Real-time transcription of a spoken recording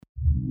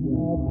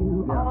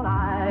you. All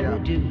I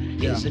do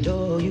is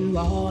adore you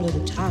all of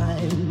the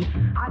time.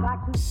 I like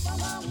to.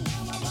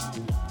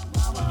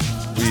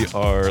 We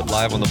are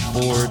live on the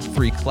board.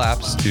 3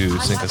 claps to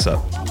sync us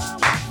up.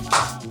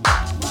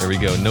 There we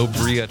go. No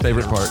Bria.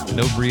 Favorite part.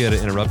 No Bria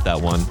to interrupt that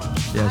one.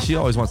 Yeah, she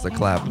always wants to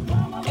clap.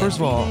 First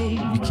of all,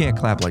 you can't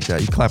clap like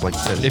that. You clap like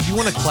this. If you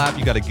want to clap,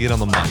 you got to get on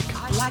the mic.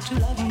 I like to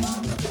love you.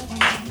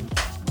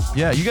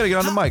 Yeah, you got to get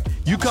on the mic.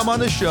 You come on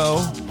the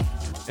show,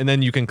 And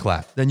then you can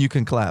clap. then you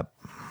can clap.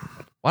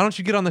 Why don't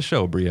you get on the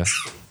show, Bria?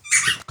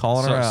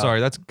 Calling her out. Sorry,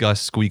 that's Gus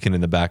squeaking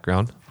in the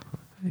background.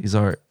 He's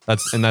our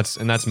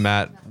That's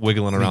Matt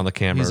wiggling around the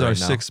camera. He's our right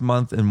now. 6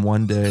 month and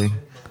 1 day.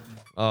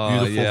 Oh,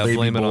 beautiful baby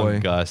blame it boy. on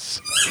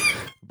Gus.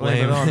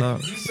 Blame it on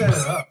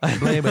the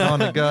blame it on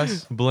the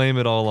Gus. Blame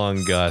it all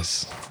on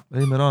Gus.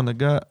 Blame it on the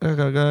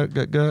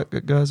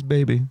Gus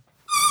baby.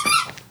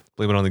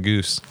 Blame it on the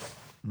goose.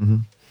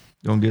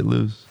 Don't get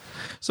loose.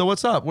 So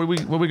what's up? What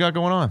we got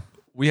going on?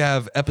 We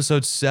have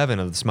episode 7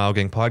 of the Smile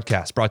Gang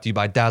podcast, brought to you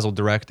by Dazzle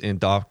Direct and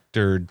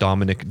Dr.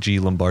 Dominic G.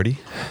 Lombardi.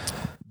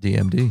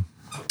 DMD.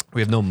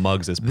 We have no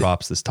mugs as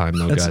props this time,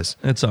 though, guys.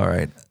 It's all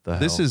right. The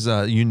This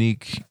hell? is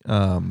unique.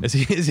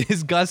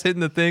 Is Gus hitting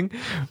the thing,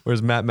 or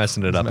is Matt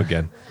messing it up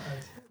again?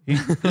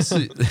 This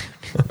is-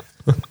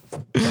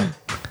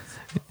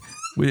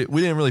 we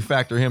didn't really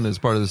factor him as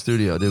part of the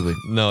studio, did we?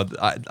 No,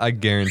 I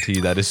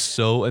guarantee that is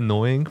so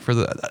annoying for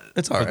the.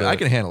 It's all right. I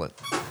can handle it.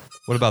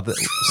 What about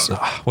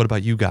what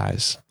about you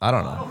guys? I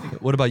don't know.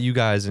 What about you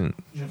guys? And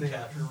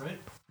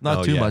Not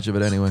Oh, too yeah. much of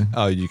it anyway.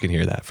 oh, you can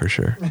hear that for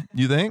sure.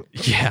 You think?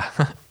 Yeah,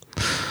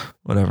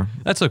 Whatever.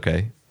 that's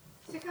okay.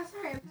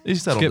 You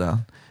settle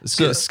down.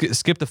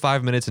 Skip the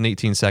 5 minutes and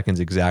 18 seconds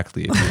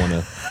exactly if you want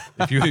to.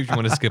 if you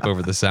want to skip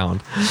over the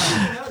sound. Yo,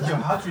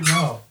 how'd you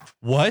know?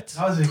 What?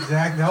 That was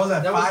exact. That was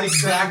at That was 5:17. the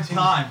exact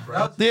time,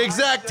 bro. The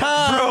exact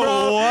time,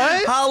 bro.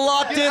 What? How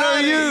locked in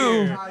are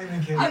you? Not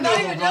even kidding. I'm not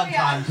even know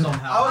time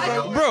somehow. I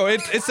was like, Bro,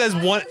 it says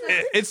one.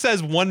 It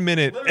says 1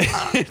 minute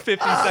and 50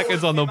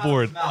 seconds on the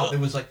board. It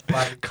was like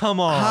 5. Come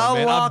on, How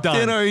man. locked I'm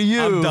done. in are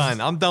you?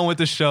 I'm done with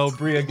the show.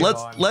 Bria, get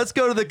on. Let's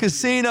go to the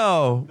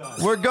casino.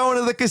 We're going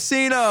to the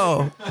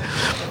casino.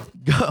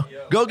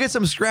 Go get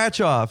some scratch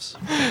offs.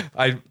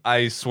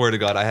 I swear to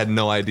God, I had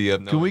no idea.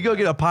 Of Can we go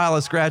get a pile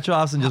of scratch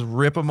offs and just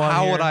rip them on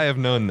How here? would I have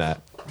known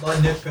that?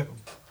 let Nick pick him.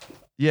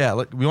 Yeah,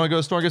 look, we want to go to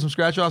the store and get some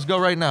scratch offs. Go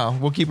right now.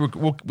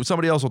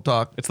 Somebody else will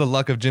talk. It's the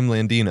luck of Jim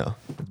Landino.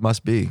 It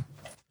must be.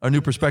 Our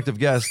new prospective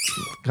guest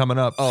coming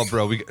up. Oh,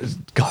 bro,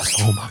 Gus.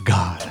 Oh my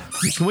God.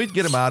 Can we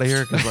get him out of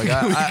here? 'Cause,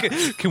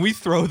 like, Can we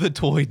throw the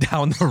toy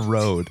down the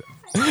road,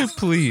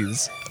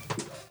 please?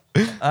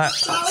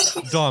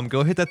 Dom,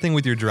 go hit that thing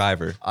with your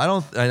driver. I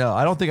don't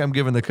think I'm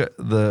giving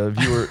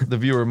the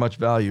viewer much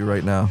value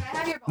right now.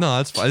 No,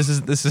 that's fine. This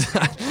is this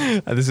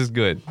is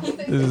good.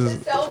 This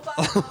is,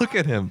 look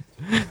at him.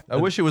 I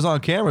wish it was on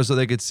camera so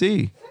they could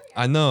see.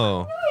 I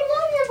know.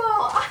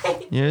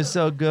 You're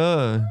so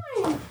good.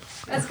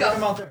 Let's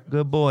go.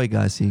 Good boy,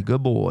 Gussie.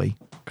 Good boy.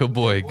 Good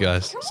boy,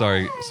 Gus.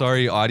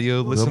 Sorry,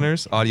 audio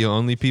listeners, audio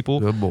only people.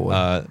 Good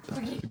boy.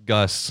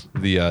 Gus,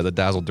 the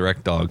Dazzle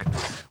Direct dog,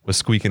 was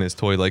squeaking his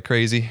toy like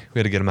crazy. We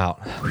had to get him out.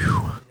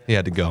 He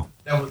had to go.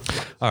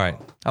 All right.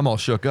 I'm all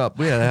shook up.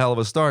 We had a hell of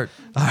a start.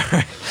 All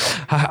right.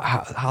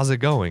 How's it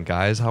going,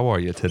 guys? How are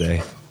you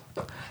today?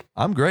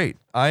 I'm great.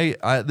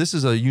 This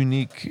is a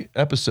unique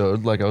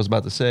episode, like I was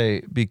about to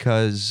say,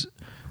 because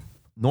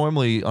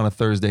normally on a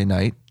Thursday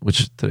night,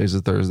 which today's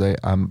a Thursday,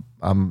 I'm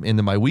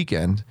into my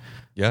weekend.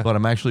 Yeah. But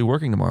I'm actually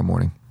working tomorrow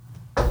morning.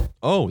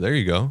 Oh, there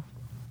you go.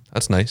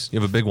 That's nice. You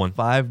have a big one.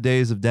 5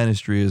 days of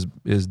dentistry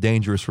is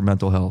dangerous for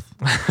mental health.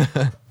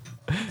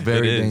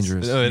 Very It is.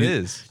 dangerous. No, it You-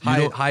 is. you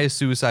don't- Highest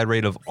suicide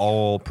rate of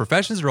all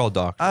professions or all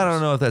doctors? I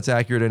don't know if that's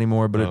accurate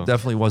anymore, but Oh. it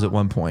definitely was at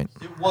one point.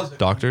 It was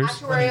Doctors?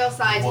 Actuarial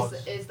science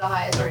is the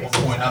highest rate of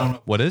Point. I suicide. don't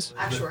know. What is?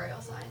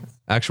 Actuarial science.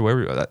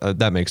 Actuary?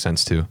 That makes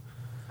sense too.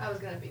 I was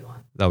gonna be one.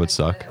 That would I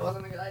suck. decided It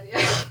wasn't a good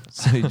idea.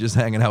 So you're just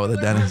hanging out with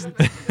a dentist.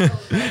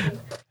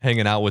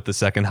 Hanging out with the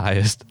second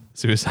highest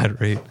suicide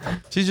rate.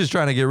 She's just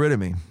trying to get rid of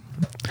me.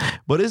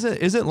 But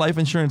isn't life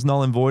insurance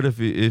null and void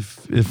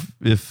if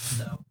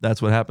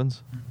that's what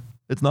happens?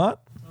 It's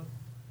not?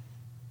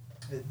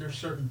 There's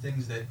certain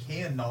things that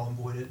can null and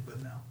void it,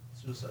 but no,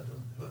 suicide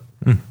doesn't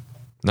do it.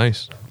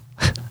 Nice.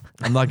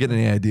 I'm not getting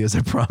any ideas,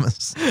 I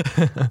promise.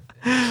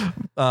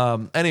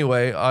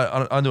 Anyway,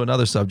 on to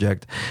another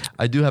subject.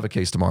 I do have a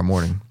case tomorrow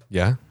morning.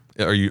 Yeah.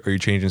 Are you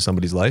changing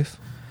somebody's life?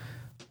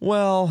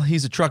 Well,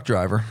 he's a truck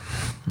driver,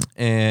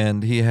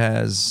 and he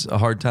has a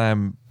hard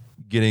time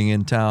getting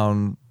in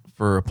town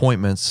for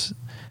appointments,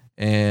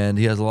 and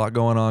he has a lot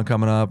going on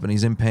coming up, and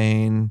he's in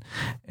pain,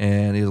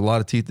 and he has a lot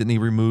of teeth that need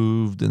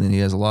removed, and then he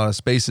has a lot of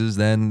spaces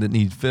then that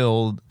need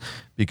filled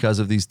because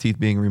of these teeth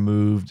being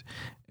removed.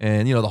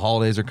 And, the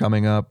holidays are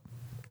coming up.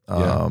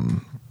 Yeah.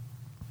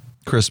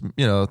 Christmas,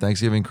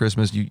 Thanksgiving,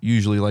 Christmas, you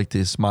usually like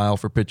to smile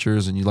for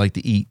pictures and you like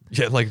to eat.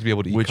 Yeah, I'd like to be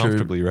able to eat Which are-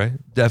 comfortably, right?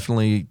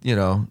 Definitely,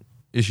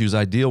 issues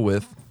I deal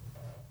with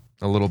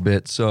a little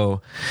bit.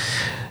 So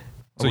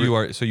So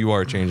you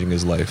are changing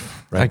his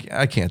life, right?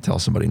 I can't tell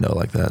somebody no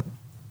like that.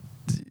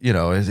 you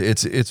know,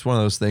 it's one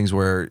of those things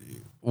where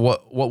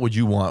what would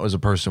you want as a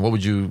person? What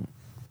would you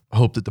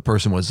hope that the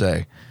person would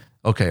say?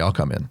 Okay, I'll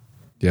come in.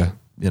 Yeah.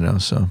 You know,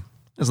 so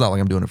it's not like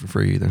I'm doing it for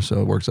free either.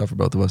 So it works out for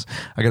both of us.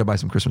 I got to buy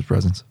some Christmas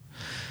presents.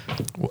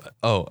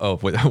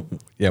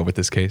 Yeah, with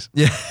this case.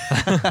 Yeah.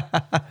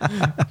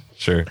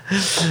 Sure.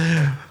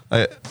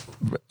 I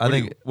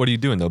think What are you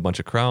doing though? A bunch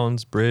of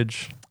crowns,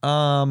 bridge.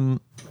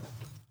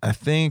 I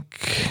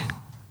think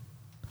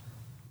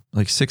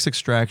like 6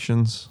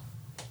 extractions,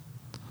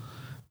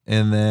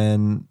 and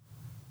then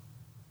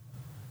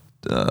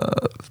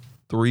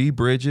 3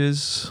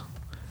 bridges,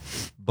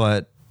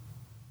 but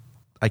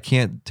I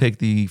can't take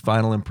the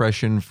final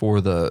impression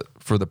for the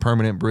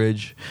permanent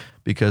bridge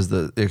because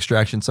the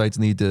extraction sites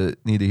need to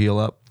heal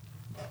up,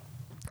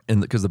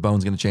 and because the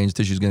bone's going to change,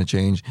 tissue's going to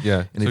change.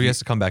 Yeah. And So if he you- has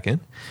to come back in.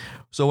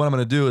 So what I'm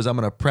going to do is I'm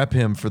going to prep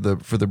him for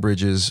the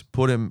bridges,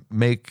 put him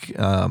make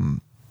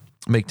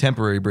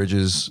temporary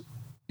bridges,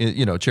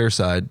 you know, chair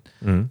side,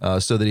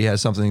 so that he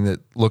has something that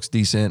looks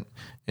decent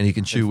and he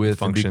can chew with,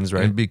 functions, and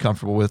right? and be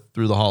comfortable with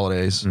through the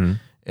holidays.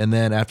 And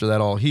then after that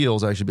all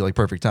heals, actually be like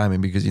perfect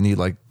timing because you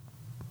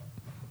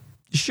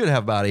should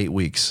have about 8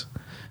 weeks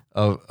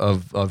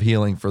of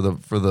healing for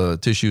the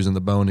tissues and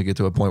the bone to get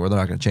to a point where they're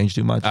not going to change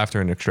too much After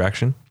an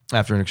extraction.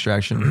 after an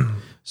extraction.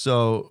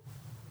 So,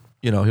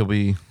 you know, he'll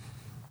be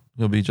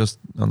just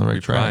on the right Be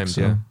track. primed,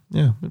 So,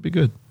 yeah, it'd be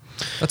good.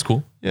 That's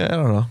cool. Yeah, I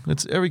don't know.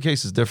 It's every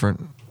case is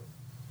different,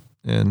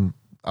 and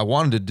I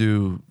wanted to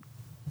do.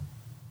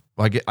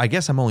 Well, I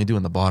guess I'm only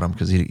doing the bottom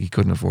because he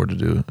couldn't afford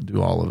to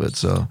do all of it.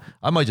 So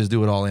I might just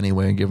do it all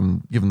anyway and give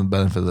him the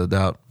benefit of the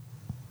doubt.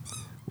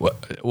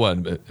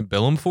 What?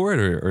 Bill him for it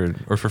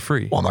or for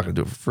free? Well, I'm not going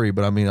to do it for free,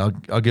 but I mean,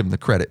 I'll give him the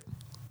credit.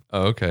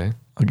 Oh, okay.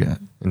 I'll get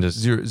And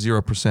just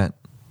 0%,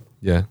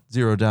 yeah.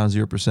 0 down,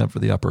 0% for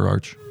the upper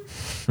arch.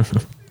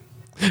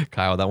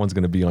 Kyle, that one's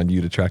gonna be on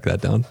you to track that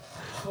down.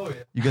 Oh yeah.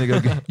 You gonna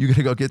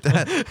go get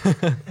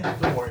that?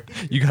 Don't worry.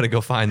 You got to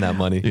go find that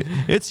money.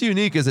 It's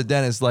unique as a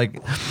dentist,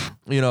 like,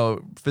 you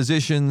know,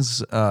 physicians,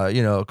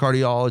 you know,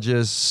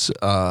 cardiologists,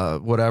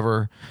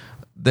 whatever.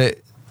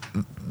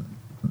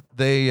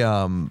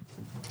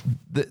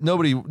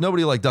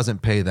 Nobody like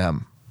doesn't pay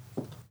them,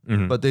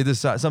 but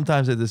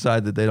sometimes they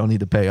decide that they don't need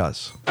to pay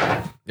us.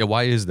 Yeah.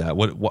 Why is that?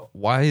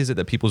 Why is it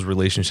that people's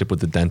relationship with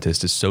the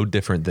dentist is so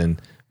different than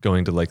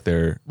going to like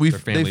their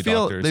family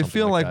doctor or They something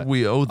feel like that?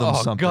 we owe them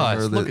Oh, something.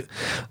 Gus, or look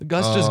at,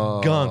 Gus just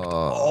gunked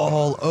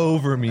all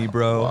over me,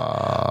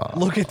 bro.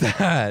 Look at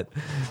that.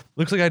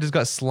 Looks like I just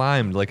got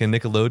slimed like a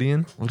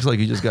Nickelodeon. looks like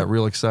you just got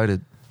real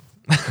excited.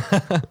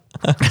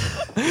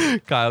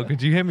 Kyle,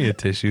 could you hand me a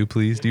tissue,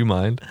 please? Do you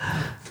mind?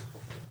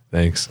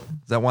 Thanks.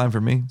 Is that wine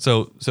for me?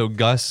 So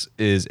Gus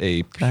is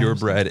a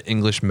purebred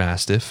English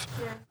Mastiff.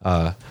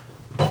 No.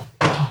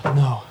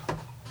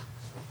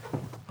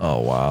 Oh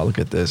wow! Look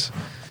at this.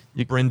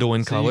 Brindle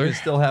in So color. you can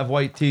still have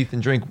white teeth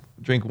and drink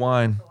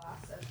wine.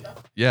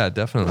 Yeah,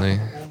 definitely.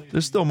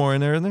 There's still more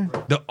in there, isn't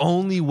there? The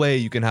only way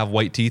you can have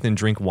white teeth and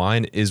drink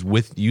wine is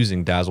with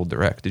using Dazzle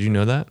Direct. Did you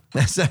know that?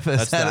 Is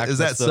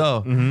that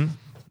so?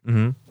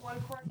 Mm-hmm.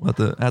 We'll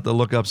have to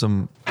look up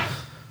some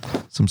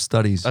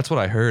studies. That's what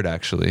I heard,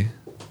 actually.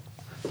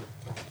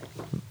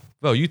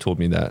 Oh, you told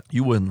me that.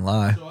 You wouldn't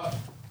lie. So,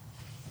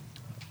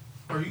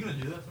 are you gonna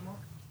do that tomorrow?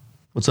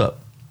 What's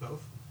up?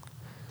 Both.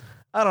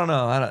 I don't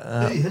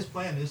know. His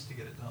plan is to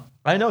get it done.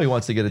 I know he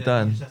wants to get it He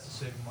done. just has to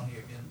save money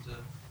again to.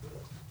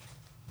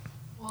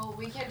 Well,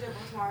 we can't do it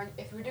both tomorrow.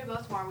 If we do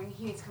both tomorrow,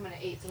 he needs to come in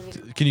at 8. So we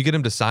need Can you get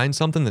him to sign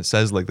something that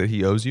says like that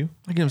he owes you?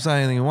 I can sign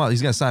anything he wants.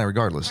 He's gonna sign it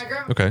regardless. my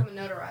grandma Okay. can come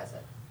and notarize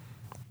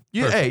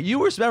it. Hey, you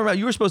were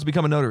supposed to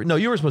become a notary. No,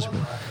 you were supposed to.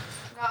 No,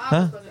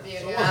 I'm supposed to be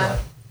a guy.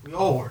 We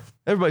all were.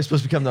 Everybody's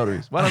supposed to become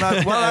notaries. Why don't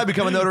I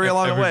become a notary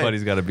along the way?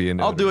 Everybody's got to be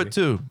in. I'll do it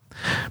too.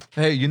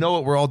 Hey, you know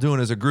what we're all doing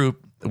as a group?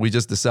 We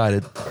just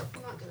decided. I'm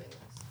not doing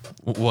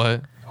this.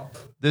 What?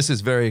 This is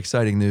very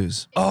exciting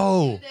news.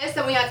 Oh, Do this,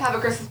 then we have to have a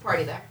Christmas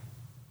party there.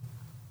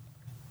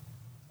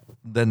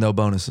 Then no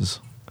bonuses.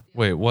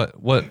 wait,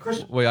 what? Wait,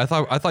 I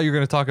thought you were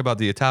going to talk about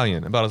the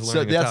Italian, about us So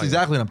learning that's Italian.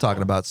 exactly what I'm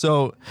talking about.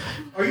 So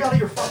Are you out of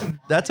your fucking?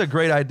 that's a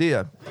great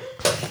idea.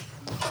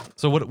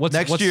 So what's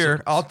Next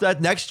year,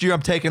 next year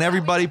I'm taking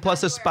everybody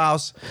plus a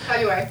spouse.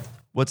 February.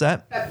 What's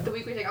that? The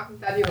week we take off in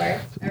February.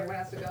 Everyone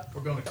has to go.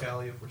 We're going to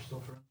Cali if we're still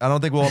friends. I don't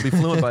think we'll all be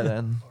fluent by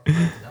then.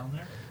 Down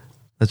there.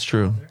 That's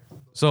true.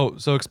 So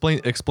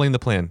explain the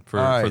plan for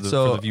All right, for the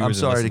so viewers. I'm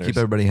sorry to keep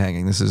everybody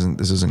hanging. This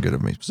isn't good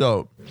of me.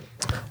 So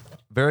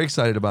very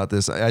excited about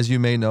this. As you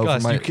may know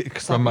Gus,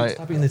 from my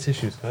stop eating the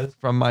tissues, guys.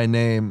 from my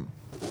name,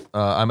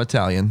 I'm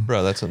Italian.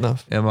 Bro, that's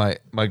enough. And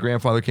my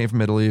grandfather came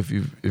from Italy.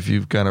 If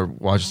you've kind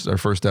of watched our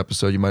first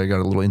episode, you might have got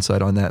a little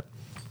insight on that.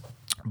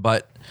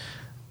 But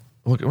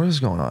look, what is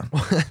going on?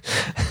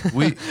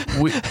 we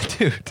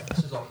Dude. This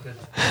is all good.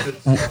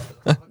 Good stuff.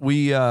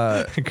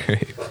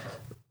 Great.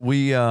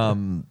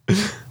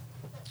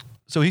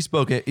 So he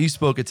spoke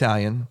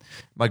Italian.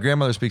 My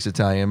grandmother speaks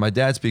Italian. My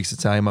dad speaks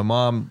Italian. My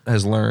mom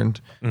has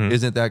learned.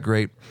 Isn't that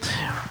great?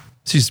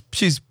 She's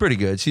pretty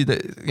good.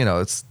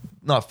 It's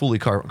not fully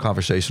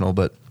conversational,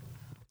 but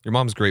Your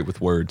mom's great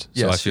with words,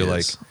 so Yes, I feel she like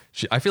is.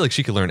 I feel like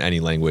she could learn any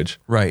language.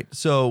 Right.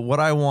 So what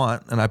I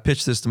want, and I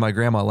pitched this to my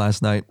grandma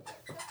last night,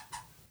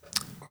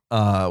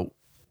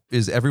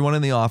 is everyone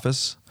in the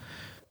office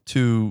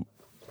to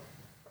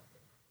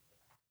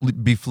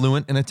be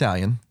fluent in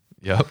Italian.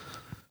 Yep.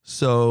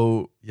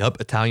 So Yep.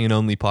 Italian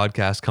only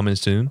podcast coming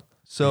soon.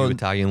 so You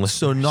Italian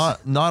listeners. so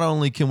not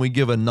only can we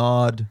give a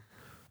nod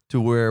to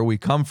where we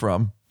come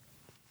from,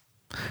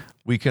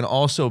 we can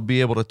also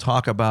be able to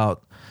talk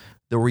about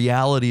the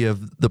reality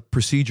of the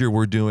procedure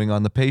we're doing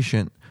on the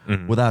patient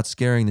without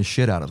scaring the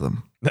shit out of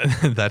them.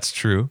 That's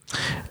true.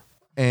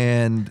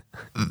 And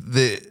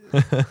the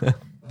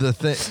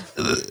thing,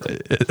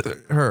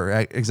 her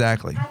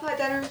exactly. I thought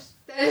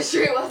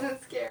dentistry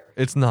wasn't scary.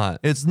 It's not.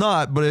 It's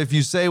not, but if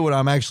you say what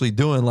I'm actually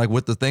doing, like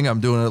with the thing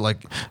I'm doing,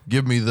 like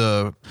give me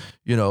the,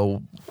 Give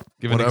an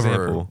whatever,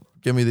 example.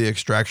 give me the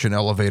extraction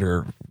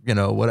elevator,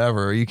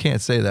 whatever. You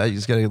can't say that. You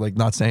just gotta like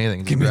not say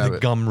anything. Give me grab the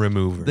it. gum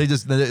remover. They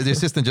just the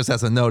assistant just has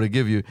to know to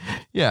give you.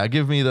 Yeah,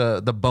 give me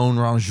the bone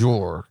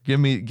rongeur. Give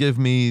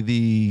me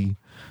the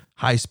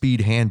high speed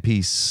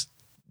handpiece.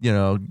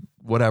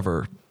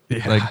 Whatever.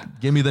 Yeah. Like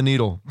give me the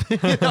needle. You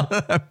know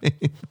what I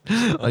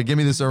mean? Like give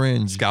me the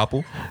syringe.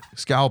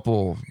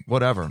 Scalpel,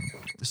 whatever.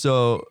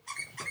 So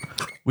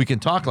we can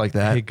talk like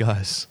that Hey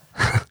Gus.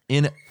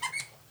 in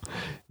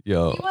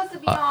Yo. He wants to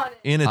be on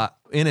it.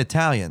 in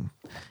Italian.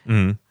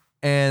 Mhm.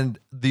 And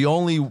the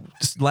only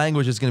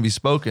language that's going to be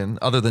spoken,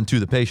 other than to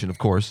the patient, of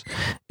course,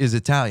 is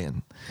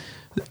Italian.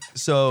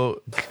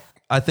 So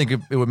I think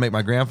it would make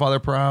my grandfather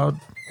proud.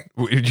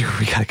 We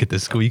gotta get the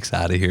squeaks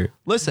out of here.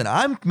 Listen,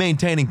 I'm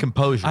maintaining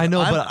composure. I know,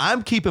 but-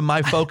 I'm keeping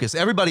my focus.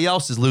 Everybody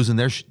else is losing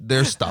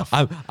their stuff.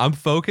 I'm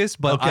focused,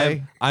 but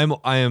Okay.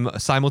 I am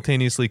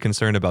simultaneously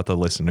concerned about the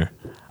listener.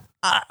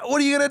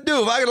 What are you gonna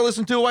do if I gotta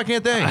listen to it? Why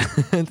can't they?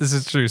 This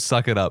is true.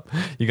 Suck it up.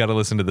 You got to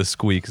listen to the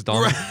squeaks.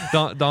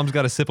 Dom's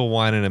got a sip of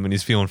wine in him, and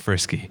he's feeling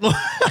frisky.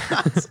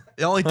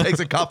 It only takes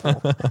a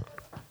couple.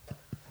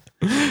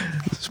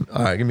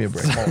 All right, give me a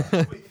break. Hold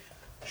on. Wait,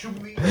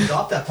 should we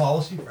adopt that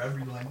policy for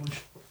every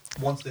language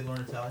once they learn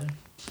Italian?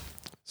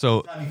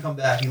 So, Time you come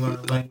back, you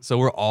learn the language. so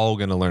we're all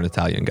gonna learn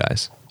Italian,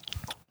 guys.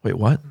 Wait,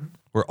 what?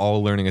 We're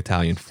all learning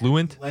Italian,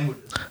 fluent,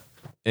 Languages.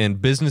 and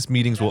business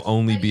meetings will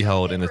only be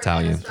held in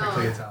Italian.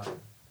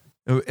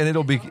 And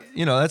it'll be,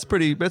 that's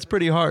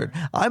pretty hard.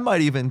 I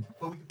might even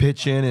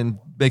pitch in and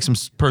make some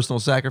personal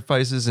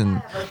sacrifices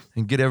and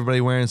get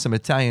everybody wearing some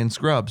Italian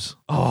scrubs.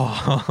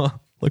 Oh,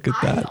 look at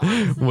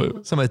that.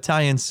 What- Some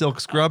Italian silk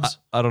scrubs.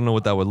 I don't know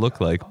what that would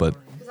look like, but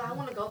Because I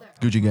want to go there.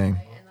 Gucci gang.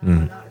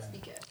 And I know how to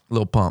speak it.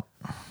 Little pump.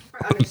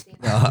 Or understand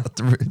it. I'll have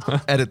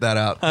to edit that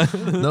out.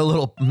 No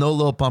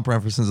little pump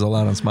references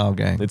allowed on Smile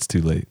Gang. it's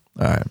too late.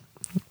 All right.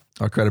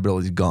 Our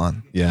credibility's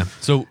gone. Yeah.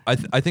 So I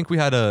think we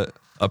had a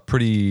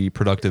pretty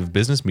productive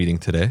business meeting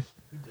today.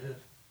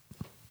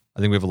 I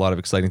think we have a lot of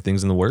exciting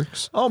things in the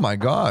works. Oh my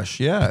gosh.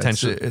 Yeah.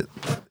 Potentially.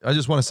 I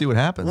just want to see what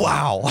happens.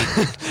 Wow.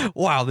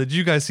 Wow. Did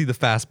you guys see the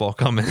fastball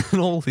coming?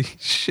 Holy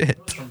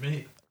shit. For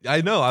me.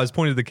 I know. I was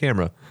pointing to the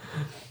camera.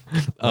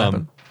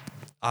 happened?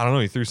 I don't know.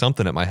 He threw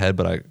something at my head,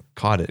 but I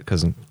caught it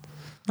because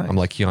I'm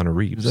like Keanu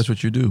Reeves. That's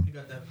what you do. You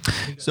got that.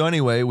 So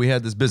anyway, we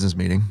had this business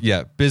meeting.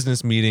 Yeah,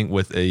 business meeting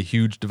with a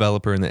huge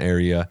developer in the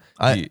area.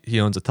 He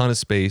owns a ton of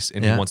space,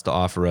 and Yeah. he wants to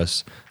offer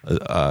us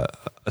a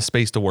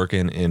space to work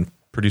in and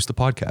produce the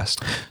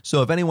podcast.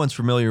 So if anyone's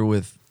familiar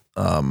with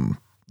the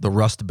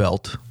Rust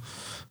Belt,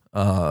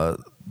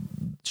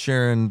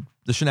 Sharon,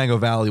 the Shenango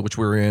Valley, which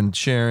we're in,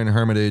 Sharon,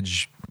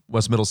 Hermitage,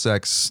 West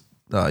Middlesex,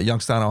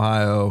 Youngstown,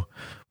 Ohio,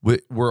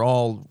 we're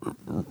all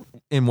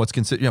in what's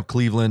considered,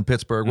 Cleveland,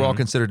 Pittsburgh, we're all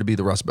considered to be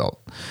the Rust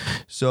Belt.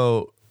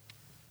 So,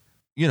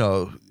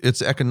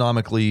 it's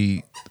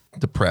economically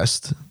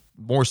depressed,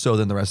 more so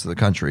than the rest of the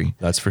country,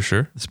 That's for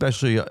sure.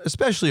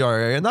 especially our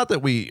area. Not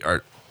that we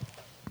are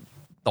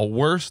the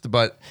worst,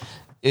 but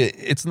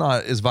it's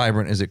not as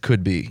vibrant as it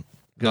could be.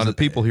 Because the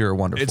people here are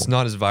wonderful. It's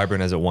not as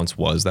vibrant as it once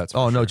was. That's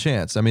Oh, no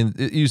chance. I mean,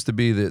 it used to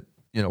be that,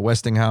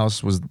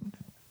 Westinghouse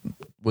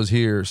was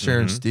here,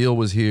 Sharon Steel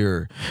was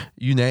here.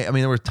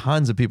 There were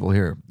tons of people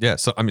here. yeah.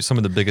 So I mean, some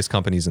of the biggest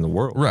companies in the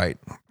world. Right.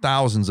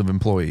 Thousands of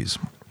employees.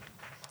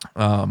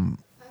 And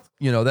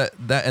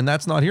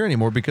that's not here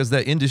anymore because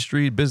that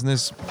industry,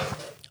 business,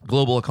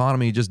 global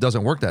economy just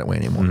doesn't work that way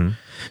anymore.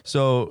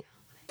 So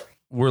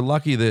we're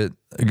lucky that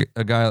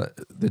a guy,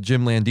 that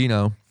Jim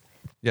Landino,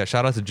 Yeah.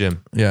 Shout out to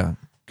Jim. yeah,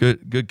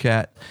 good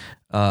cat,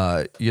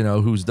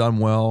 who's done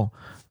well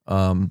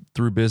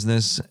through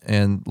business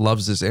and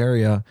loves this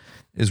area,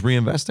 is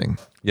reinvesting.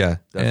 Yeah.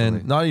 Definitely.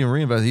 And not even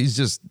reinvest.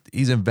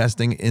 He's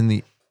investing in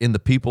the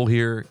people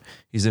here.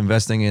 He's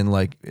investing in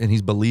and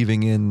he's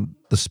believing in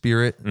the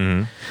spirit.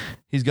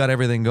 He's got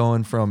everything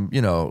going from,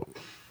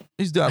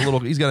 he's got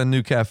a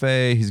new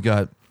cafe. He's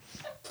got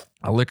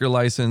a liquor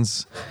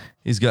license.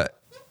 He's got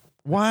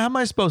why am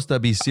I supposed to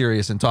be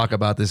serious and talk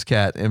about this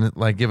cat and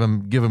like give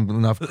him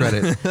enough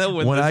credit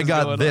when I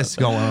got this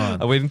going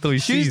on? I wait until he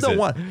She's sees the it.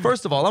 one.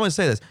 First of all, I'm going to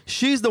say this.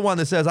 She's the one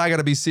that says I got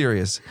to be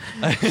serious.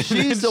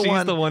 She's the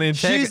one.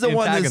 She's the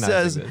one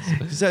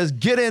that says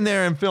get in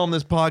there and film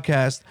this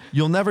podcast.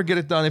 You'll never get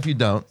it done if you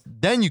don't.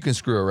 Then you can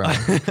screw around.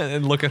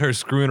 And look at her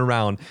screwing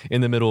around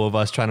in the middle of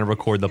us trying to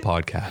record the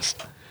podcast.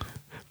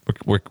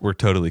 We're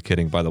totally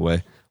kidding, by the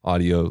way,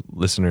 audio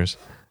listeners.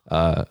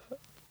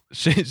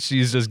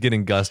 She's just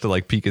getting Gus to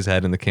like peek his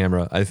head in the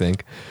camera, I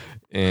think,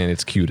 and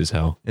it's cute as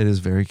hell. It is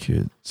very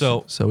cute.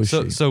 So is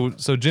she. So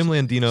Jim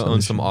Landino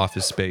owns some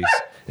office space.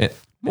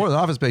 More than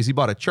office space. He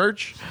bought a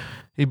church.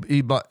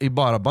 He bought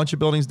a bunch of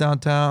buildings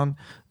downtown.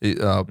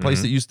 A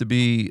place that used to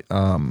be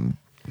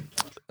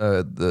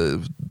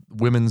the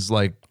women's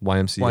like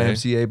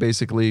YMCA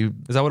basically. Is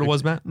that what it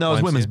was, Matt? No, it was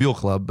YMCA? Women's Buell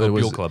Club. But Oh, it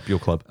was Buell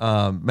Club.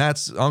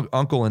 Matt's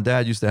uncle and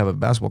dad used to have a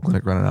basketball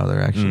clinic running out of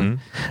there. Actually,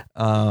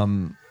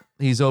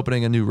 he's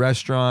opening a new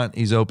restaurant.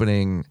 He's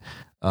opening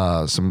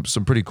some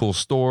pretty cool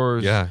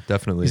stores. Yeah,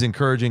 definitely. He's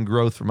encouraging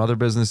growth from other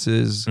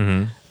businesses.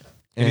 And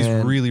he's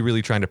And- really,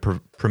 really trying to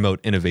promote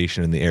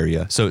innovation in the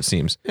area. So it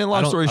seems. And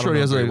long story short,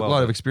 he has a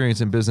lot of experience.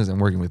 experience in business and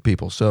working with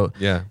people. So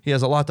Yeah. he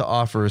has a lot to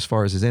offer as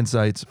far as his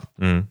insights.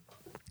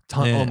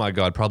 Oh my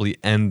God, probably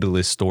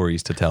endless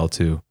stories to tell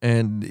too.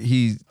 And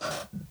he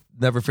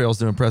never fails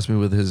to impress me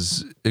with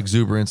his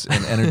exuberance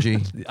and energy.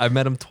 I've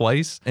met him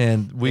twice,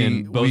 And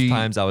both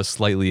times I was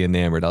slightly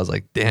enamored. I was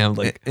like, damn,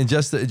 like and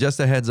just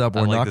a heads up,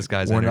 I we're like not this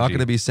guy's we're not energy. going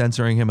to be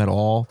censoring him at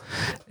all.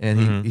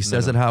 And he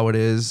says it how it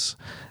is.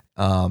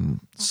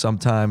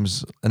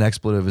 Sometimes an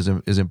expletive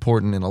is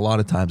important, and a lot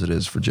of times it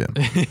is for Jim.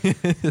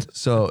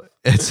 So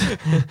it's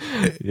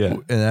Yeah.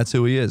 and that's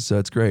who he is. So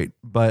it's great.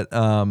 But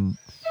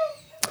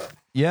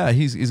yeah,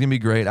 he's gonna be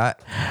great.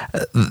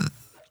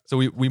 So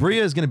we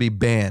Bria is going to be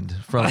banned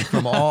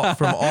from all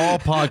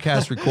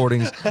podcast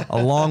recordings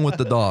along with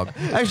the dog.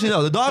 Actually,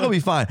 no, the dog will be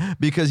fine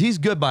because he's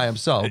good by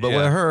himself. But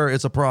with her,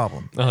 it's a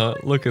problem.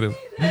 Look at him.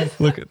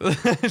 Look at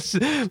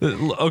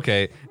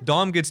okay.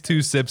 Dom gets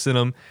 2 sips in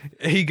him.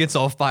 He gets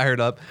all fired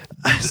up.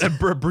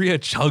 Bria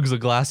chugs a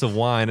glass of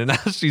wine, and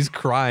now she's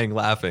crying,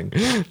 laughing.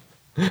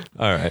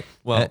 All right.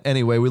 Well,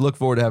 Anyway, we look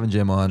forward to having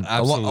Jim on,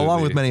 along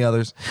Absolutely. with many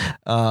others.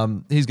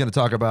 He's going to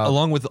talk about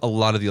along with a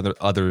lot of the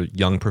other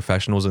young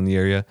professionals in the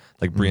area,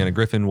 like Brianna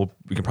Griffin, we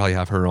can probably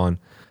have her on.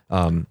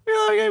 bring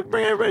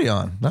everybody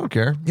on. I don't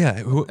care. Yeah,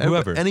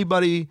 whoever.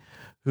 Anybody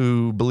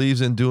who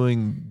believes in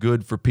doing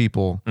good for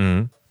people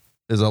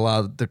is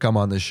allowed to come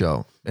on this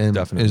show and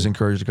Definitely. is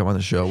encouraged to come on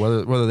the show.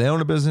 Whether they own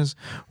a business,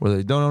 whether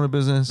they don't own a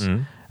business,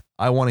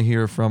 I want to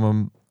hear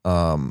from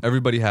them.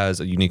 Everybody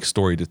has a unique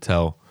story to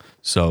tell.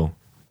 So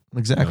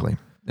Exactly.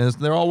 And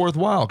they're all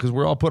worthwhile because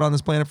we're all put on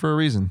this planet for a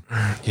reason.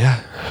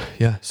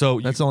 yeah.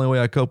 So That's the only way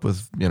I cope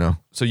with,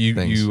 So you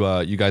things.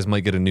 you guys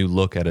might get a new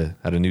look at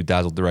a new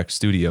Dazzle Direct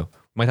studio.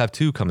 Might have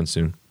 2 coming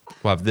soon.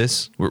 We'll have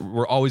this.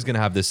 We're always gonna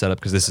have this set up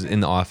because this is in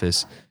the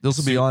office. This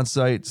will be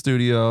on-site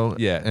studio.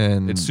 Yeah,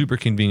 And it's super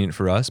convenient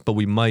for us. But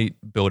we might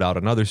build out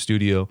another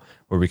studio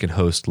where we can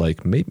host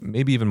like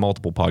maybe even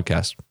multiple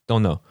podcasts.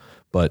 Don't know,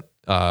 but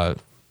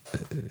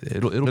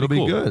it'll be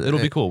cool. good. It'll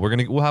be cool.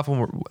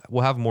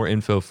 We'll have more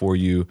info for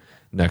you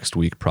next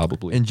week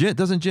probably. And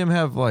doesn't Jim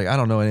have like, I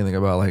don't know anything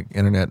about like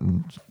internet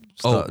and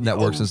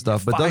networks and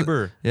stuff, but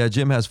fiber. Yeah,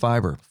 Jim has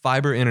fiber.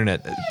 Fiber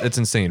internet. It's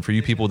insane for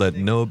you people that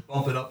know.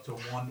 Bump it up to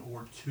 1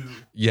 or 2.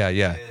 Yeah.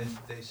 And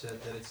they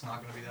said that it's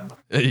not going to be that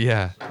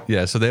much.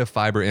 Yeah. So they have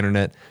fiber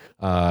internet.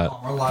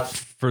 We're live.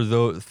 For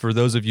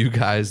those of you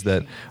guys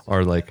that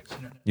are like,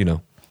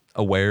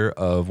 aware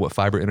of what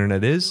fiber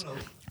internet is,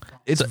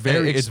 it's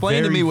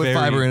Explain to me what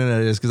fiber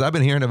internet is because I've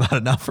been hearing about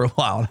it now for a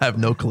while and I have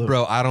no clue.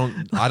 Bro, I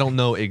don't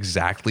know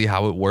exactly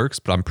how it works,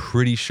 but I'm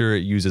pretty sure it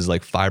uses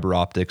like fiber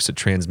optics to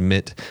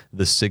transmit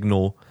the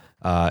signal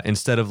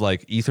instead of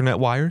like Ethernet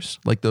wires.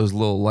 Like those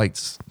little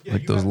lights, Yeah,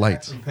 like you those have to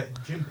lights. actually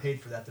Jim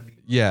paid for that to be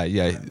Yeah. to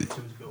his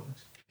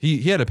buildings.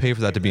 He had to pay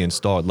for that to be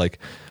installed. Like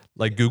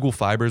Google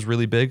Fiber is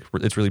really big.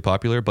 It's really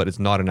popular, but it's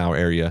not in our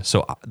area.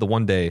 So the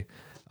one day,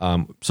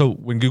 so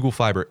when Google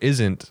Fiber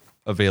isn't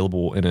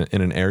available in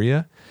an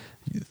area,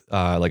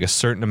 like a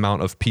certain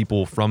amount of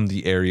people from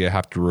the area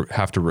have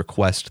to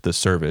request the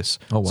service.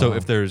 Oh, wow. So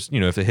if there's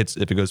if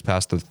it goes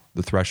past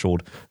the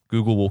threshold,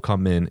 Google will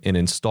come in and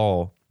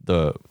install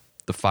the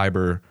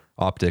fiber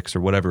optics or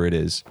whatever it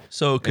is.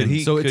 So could And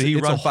he so could it's- he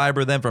it's run a-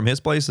 fiber then from his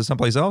place to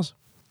someplace else?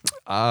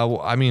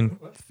 Well, I mean,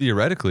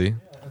 theoretically,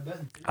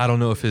 I don't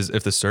know if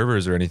the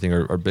servers or anything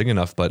are big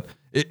enough, but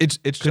it's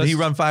Could he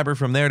run fiber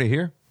from there to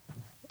here?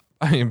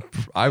 I mean,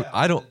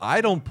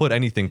 I don't put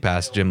anything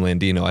past Jim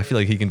Landino. I feel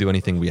like he can do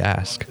anything we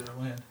ask. To their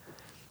land.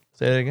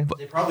 Say that again.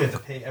 They probably have to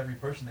pay every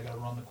person. They got to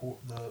run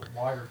the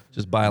wire.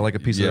 Just buy like a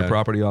piece of Yeah. their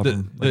property off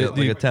him, like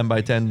a 10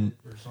 by 10.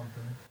 or something.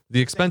 The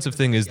expensive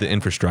thing is the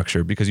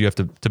infrastructure because you have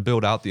to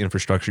build out the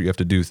infrastructure. You have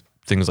to do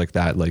things like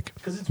that, like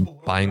 'Cause it's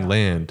below buying ground.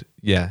 land.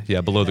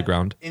 Yeah, below the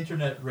ground.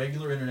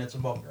 Regular internet's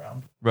above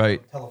ground.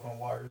 Right. Telephone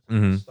wires.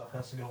 Mhm. Stuff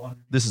has to go under.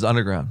 This is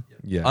underground.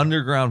 Yeah.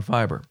 Underground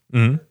fiber.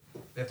 hmm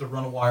They have to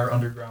run a wire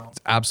underground.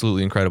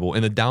 Absolutely incredible.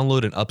 And the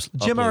download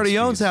and Jim already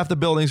owns half the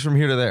buildings from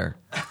here to there.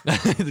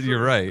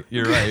 You're right.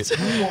 You're right.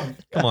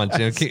 Come on,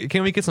 Jim.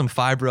 Can we get some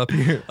fiber up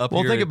here?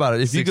 Well, think about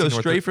it. If you go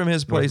straight from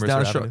his place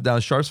down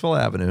Sharpsville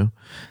Avenue,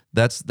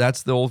 that's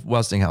the old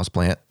Westinghouse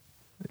plant.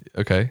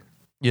 Okay.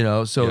 You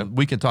know, so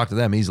we can talk to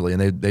them easily,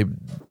 and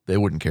they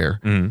wouldn't care.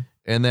 Mm-hmm.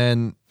 And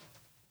then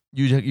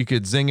you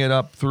could zing it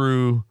up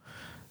through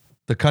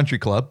the country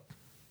club,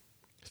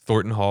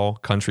 Thornton Hall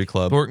Country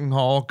Club.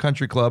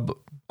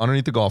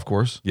 underneath the golf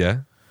course.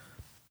 Yeah.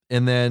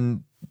 And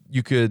then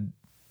you could.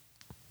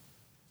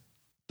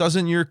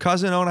 Doesn't your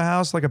cousin own a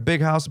house, like a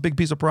big house, a big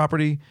piece of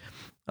property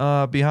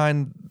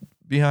behind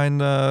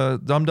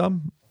Dum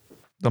Dum?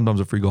 Dum Dum's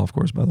a free golf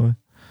course, by the way.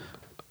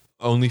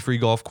 Only free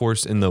golf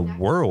course in the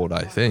world,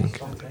 I think.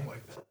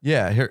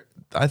 Yeah,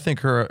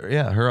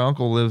 her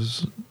uncle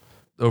lives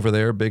over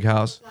there, big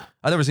house.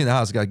 I've never seen the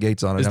house. It's got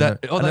gates on it. Is that?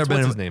 I've never been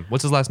what's his name?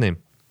 What's his last name?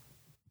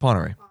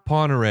 Panerai.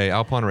 Panerai.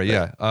 Al Panerai.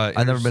 Yeah.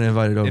 I've never been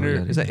invited over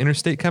yet. Is that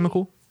Interstate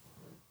Chemical?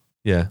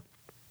 Yeah.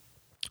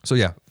 So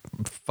yeah,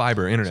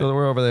 fiber internet. So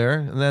we're over there,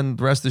 and then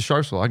the rest is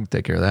Sharpsville. I can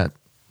take care of that.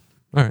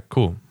 All right.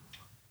 Cool.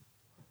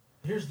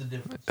 Here's the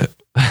difference.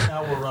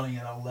 Now we're running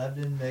at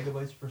 11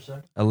 megabytes per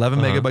second. 11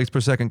 megabytes per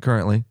second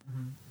currently.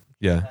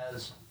 Yeah. It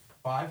has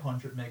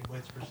 500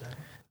 megabytes per second.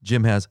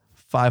 Jim has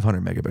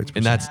 500 megabytes per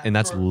And second.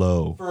 that's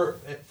low.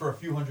 For a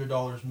few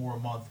 $100s more a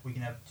month, we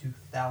can have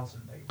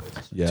 2,000 megabytes a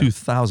second. Yeah.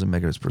 2,000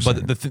 megabytes per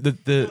second. But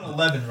We're doing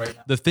 11 right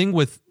now. the thing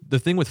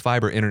with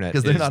fiber internet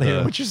because they're is not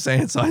hearing what you're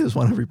saying, so I just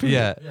want to repeat.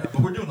 yeah. Yeah,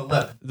 but we're doing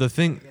 11. The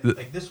thing.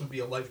 Like this would be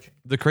a life change.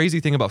 The crazy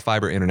thing about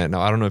fiber internet.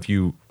 Now I don't know if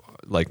you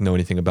like know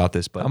anything about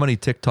this, but How many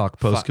TikTok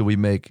posts could we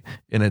make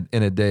in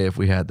a day if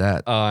we had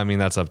that? I mean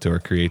that's up to our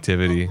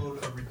creativity.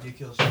 Upload a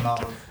ridiculous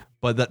amount of.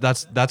 But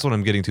that's what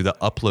I'm getting to, the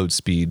upload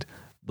speed.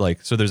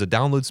 Like, so there's a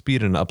download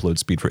speed and an upload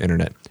speed for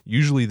internet.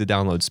 Usually the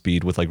download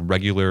speed with like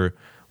regular,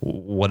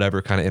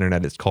 whatever kind of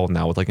internet it's called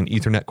now, with like an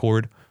Ethernet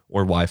cord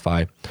or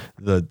Wi-Fi,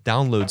 the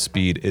download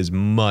speed is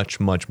much,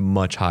 much,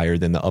 much higher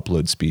than the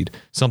upload speed.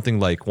 Something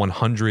like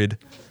 100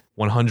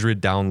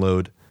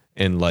 download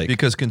and like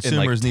Because and like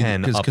consumers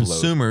 10 upload.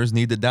 consumers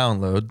need to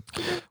download.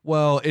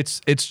 Well, it's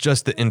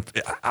just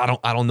I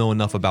don't know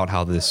enough about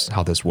how this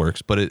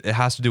works, but it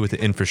has to do with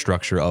the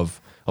infrastructure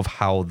of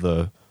how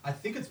the. I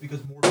think it's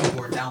because more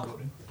people are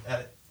downloading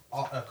at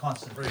a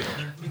constant rate.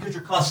 Because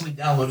you're constantly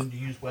downloading to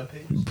use web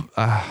pages.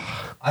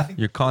 I think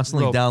You're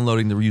constantly Well-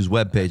 downloading to use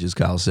web pages,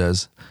 Kyle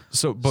says.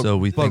 So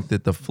we think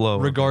that the flow.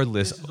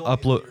 regardless, this is only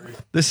upload. theory.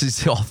 This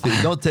is all.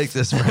 Don't take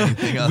this for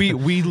anything else.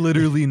 We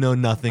literally know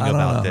nothing I don't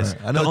about know. this.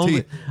 I know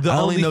teeth. I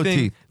only know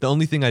teeth. The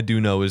only thing I do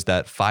know is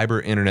that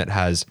fiber internet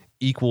has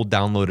equal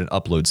download and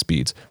upload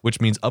speeds, which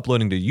means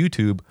uploading to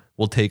YouTube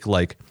will take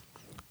like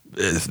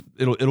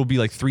it'll be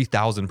like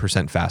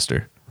 3,000%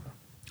 faster.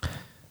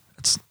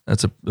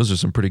 Those are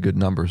some pretty good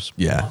numbers.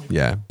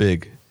 Yeah,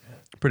 big,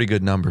 Pretty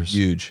good numbers.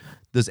 huge.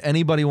 Does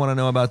anybody want to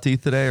know about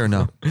teeth today or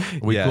no?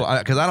 We Yeah. cool?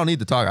 Because I don't need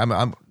to talk. I'm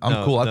No,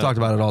 cool. I've no. talked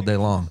about it all day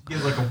long.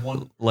 Give like a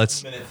 1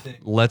 Let's minute thing.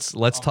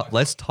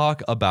 let's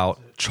talk about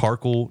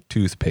charcoal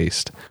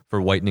toothpaste for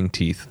whitening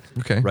teeth.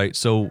 Okay. Right.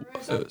 So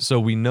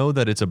we know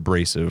that it's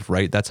abrasive,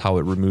 right? That's how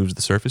it removes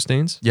the surface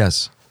stains.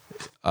 Yes.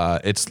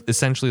 It's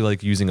essentially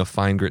like using a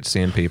fine grit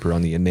sandpaper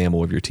on the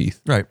enamel of your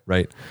teeth. Right.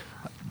 Right.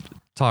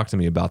 Talk to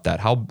me about that.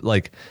 How,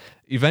 like,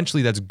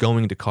 eventually that's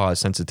going to cause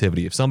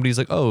sensitivity. If somebody's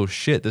like, oh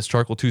shit, this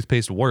charcoal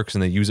toothpaste works,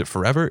 and they use it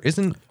forever,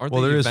 aren't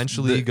Well, they there is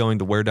eventually going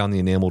to wear down the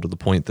enamel to the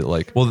point that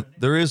like, Well,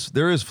 there is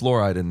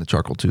fluoride in the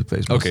charcoal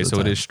toothpaste. most okay, of the so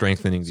it time. is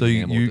strengthening the So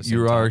enamel. at the same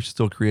you time. are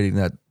still creating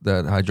that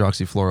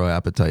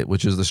hydroxyfluoroapatite,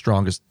 which is the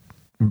strongest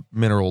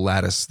mineral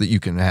lattice that you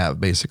can have,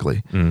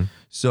 basically. Mm.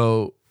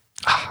 So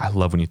I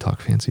love when you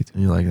talk fancy.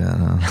 you like that?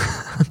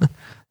 Huh?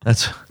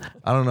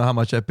 I don't know how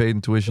much I paid in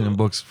tuition and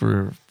books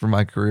for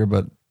my career,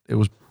 but it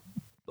was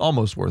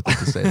almost worth it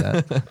to say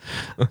that,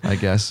 I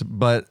guess.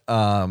 But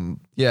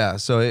yeah,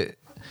 so it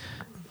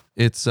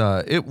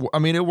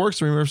works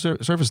to remove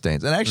surface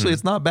stains, and actually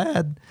it's not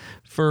bad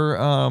for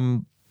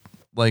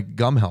like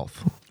gum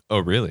health. Oh,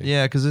 really?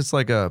 Yeah, because it's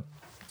like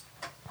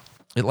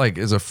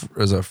is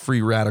a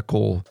free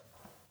radical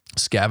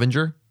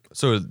scavenger.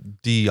 So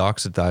it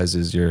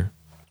deoxidizes your.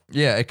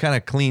 Yeah, it kind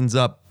of cleans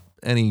up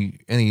any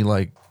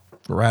like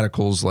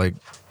radicals like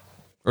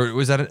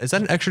Or is that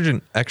an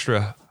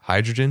extra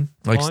hydrogen?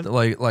 bond?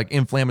 like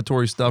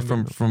inflammatory stuff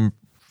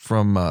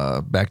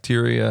from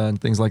bacteria and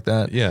things like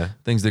that. Yeah.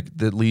 Things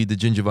that lead to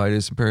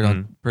gingivitis and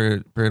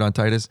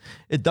periodontitis.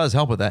 It does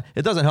help with that.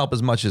 It doesn't help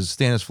as much as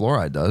stannous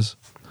fluoride does,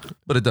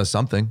 but it does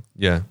something.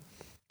 Yeah.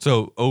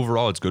 So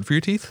overall, it's good for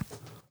your teeth.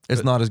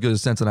 It's not as good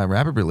as Sensodyne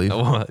Rapid Relief.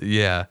 Oh,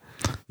 yeah.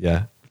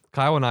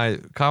 Kyle and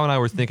I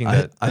were thinking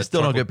that I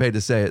still don't get paid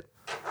to say it.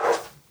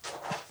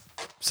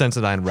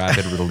 Sensodyne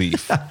Rapid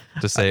Relief.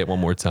 To say it one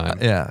more time.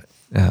 Yeah,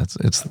 it's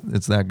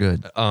that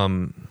good.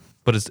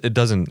 But it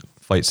doesn't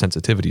fight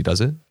sensitivity,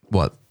 does it?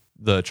 What?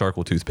 The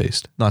charcoal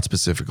toothpaste. Not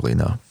specifically,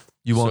 no.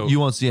 You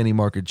won't see any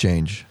market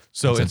change.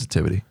 So in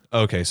sensitivity.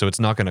 Okay, so it's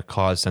not going to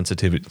cause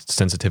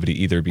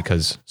sensitivity either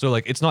because so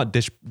like it's not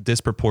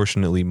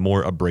disproportionately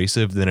more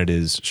abrasive than it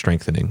is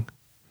strengthening.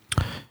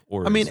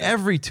 Or I mean,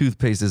 every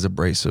toothpaste is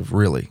abrasive,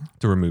 really.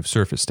 to remove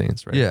surface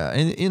stains, right? Yeah,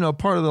 and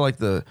part of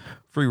the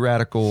free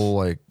radical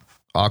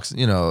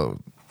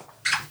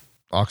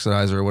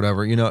oxidizer or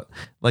whatever,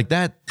 like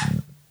that.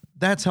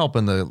 That's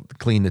helping to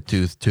clean the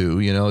tooth too.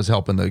 Is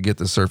helping to get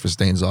the surface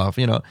stains off.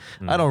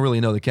 I don't really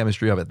know the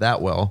chemistry of it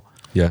that well.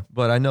 Yeah.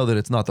 But I know that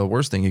it's not the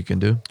worst thing you can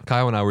do.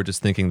 Kyle and I were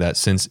just thinking that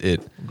since it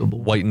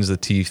whitens the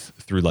teeth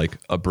through like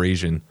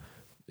abrasion,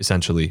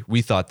 essentially,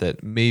 we thought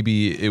that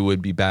maybe it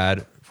would be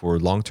bad for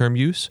long-term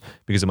use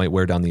because it might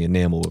wear down the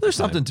enamel. There's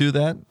something to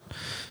that.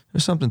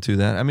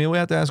 I mean, we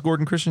have to ask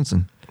Gordon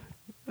Christensen.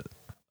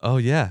 Oh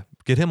yeah,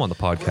 get him on the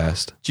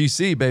podcast.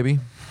 GC, baby.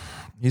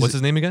 What's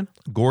his name again?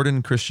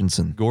 Gordon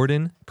Christensen.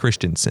 Gordon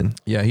Christensen.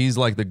 Yeah, he's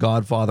like the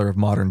godfather of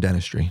modern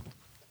dentistry.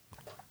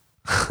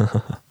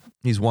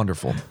 He's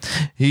wonderful.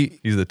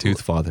 He's the tooth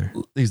father.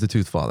 He's the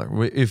tooth father.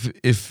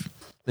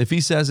 If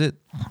he says it,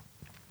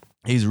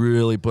 he's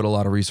really put a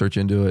lot of research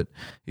into it.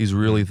 He's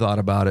really thought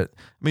about it.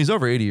 I mean, he's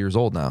over 80 years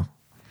old now.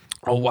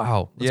 Oh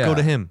wow, let's Yeah. go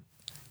to him.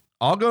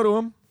 I'll go to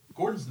him.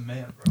 Gordon's the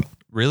man, bro.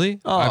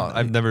 Really? Oh,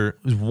 I've never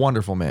He's a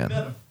wonderful man.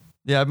 Met him.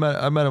 Yeah,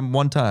 I met him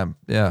one time.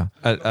 Yeah,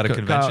 at a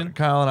convention.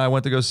 Kyle and I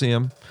went to go see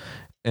him,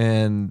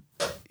 and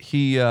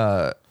he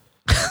Can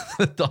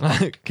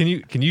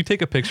you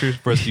take a picture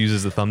for us to use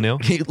as a thumbnail?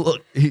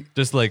 he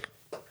Just like,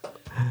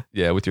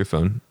 yeah, with your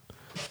phone.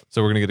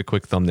 So we're gonna get a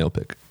quick thumbnail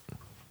pic.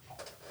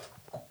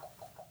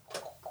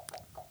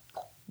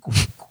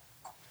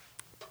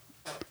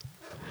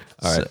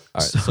 All right.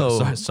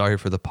 So- Sorry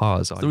for the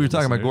pause. So we were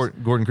talking about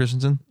Gordon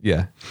Christensen.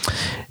 Yeah.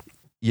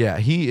 Yeah,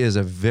 he is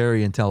a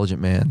very intelligent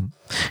man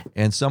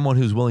and someone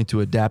who's willing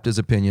to adapt his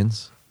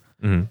opinions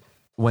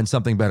when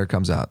something better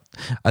comes out.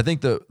 I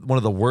think one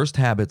of the worst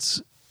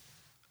habits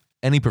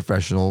any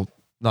professional,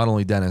 not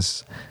only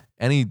dentists,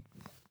 any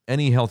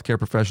healthcare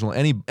professional,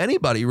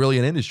 anybody really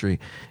in industry,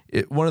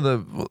 one of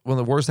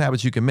the worst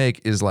habits you can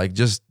make is like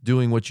just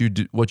doing what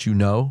you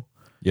know,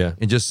 Yeah.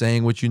 and just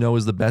saying what you know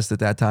is the best at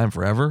that time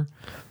forever,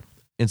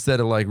 instead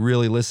of like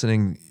really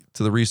listening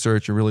to the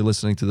research and really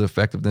listening to the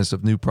effectiveness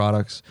of new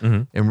products,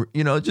 and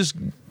just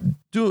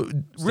do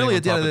really on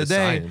at the end top of the of the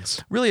day.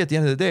 science. Really at the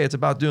end of the day, it's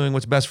about doing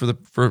what's best for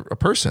a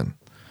person.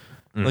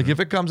 Like if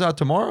it comes out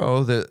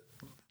tomorrow that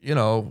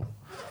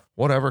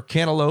whatever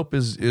cantaloupe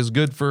is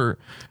good for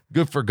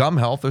gum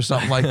health or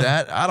something like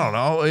that, I don't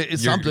know.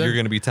 It's You're something.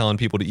 going to be telling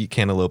people to eat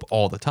cantaloupe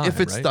all the time.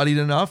 If it's right? studied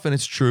enough and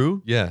it's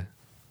true, Yeah.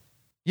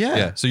 yeah.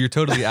 Yeah. So you're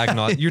totally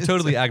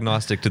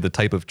agnostic to the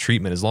type of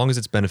treatment as long as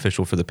it's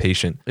beneficial for the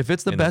patient. If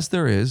it's the best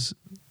there is,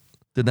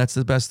 then that's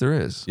the best there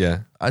is.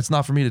 Yeah. It's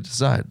not for me to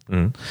decide.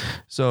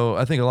 So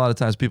I think a lot of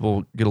times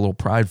people get a little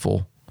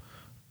prideful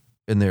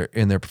in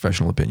their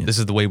professional opinions. This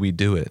is the way we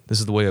do it. This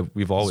is the way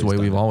we've always This is the way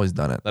done we've it. always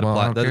done it. That, Well,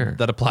 I apply, don't care.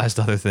 that applies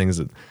to other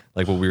things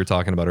like what we were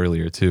talking about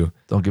earlier too.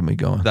 Don't get me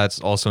going. That's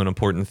also an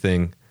important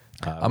thing.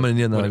 I'm gonna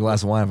need another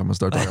glass of wine if I'm gonna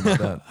start talking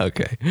about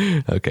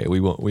that. Okay. We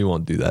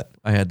won't do that.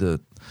 I had to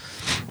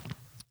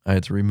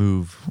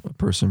remove a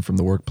person from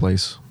the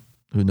workplace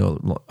who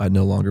I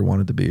no longer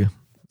wanted to be.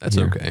 That's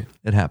here. okay.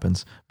 It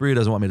happens. Bria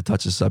doesn't want me to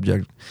touch the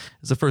subject.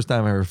 It's the first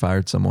time I ever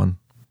fired someone.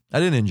 I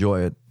didn't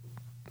enjoy it.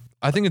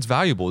 I think it's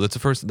valuable. That's the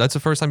first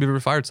time you've ever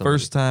fired somebody.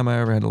 First time I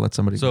ever had to let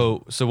somebody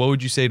go. So what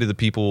would you say to the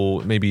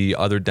people, maybe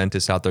other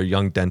dentists out there,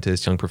 young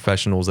dentists, young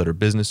professionals that are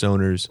business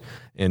owners,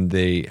 and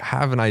they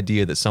have an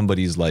idea that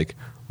somebody's like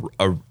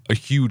a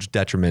huge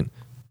detriment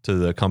to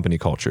the company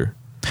culture?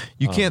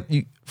 You can't.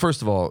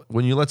 First of all,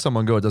 when you let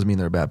someone go, it doesn't mean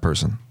they're a bad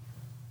person.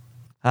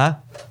 Huh?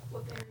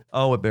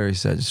 Oh, what Barry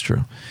said is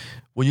true.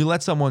 When you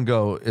let someone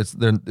go, it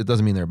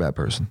doesn't mean they're a bad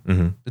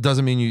person. It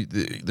doesn't mean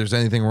there's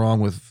anything wrong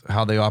with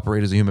how they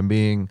operate as a human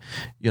being.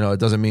 It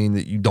doesn't mean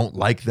that you don't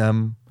like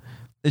them.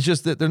 It's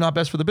just that they're not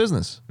best for the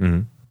business,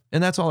 and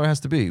that's all there has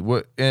to be.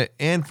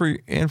 And for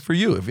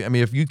you,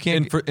 if you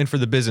can't, And for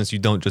the business, you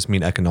don't just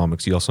mean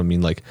economics. You also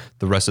mean like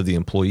the rest of the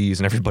employees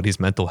and everybody's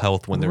mental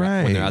health when they're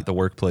at the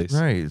workplace.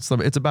 right?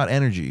 It's about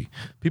energy.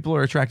 People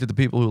are attracted to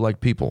people who like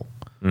people.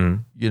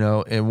 And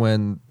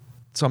when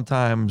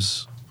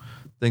sometimes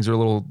things are a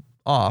little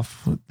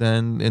off,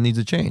 then it needs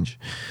a change.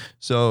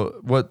 So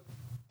what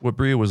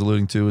Bria was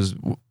alluding to is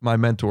my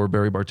mentor,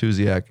 Barry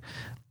Bartusiak,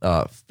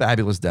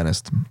 fabulous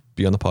dentist.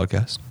 Be on the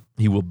podcast.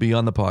 He will be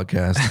on the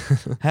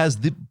podcast. Has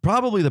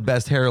probably the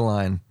best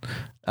hairline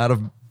out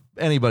of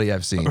anybody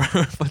I've seen.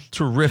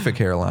 Terrific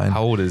hairline.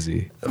 How old is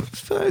he?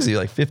 Is he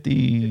like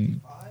 50?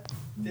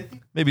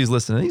 50? Maybe he's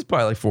listening. He's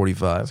probably like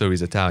 45. So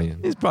he's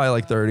Italian. He's probably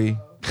like 30.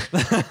 He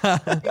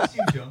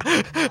seems young.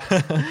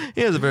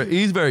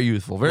 He's very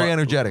youthful, very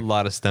energetic. A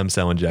lot of stem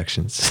cell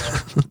injections.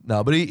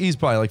 No, but he's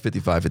probably like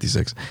 55,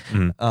 56.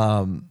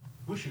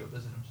 We should go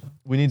visit him. Son.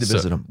 We need to So-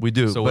 visit him. We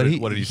do. so but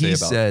what did he say he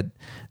about- said,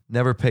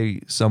 never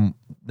pay someone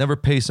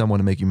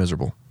to make you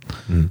miserable.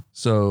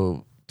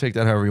 So take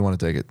that however you want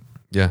to take it.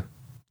 Yeah.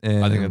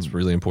 And I think that's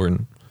really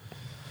important.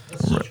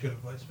 That's such good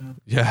advice, man.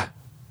 Yeah.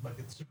 Like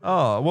it's super.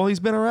 Oh, well, he's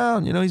been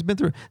around. You know, he's been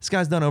through. This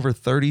guy's done over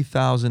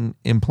 30,000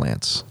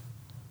 implants.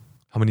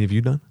 How many have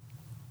you done?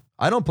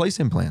 I don't place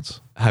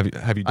implants. Have you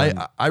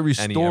done? I any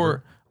restore.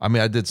 ever? I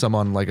mean, I did some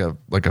on like a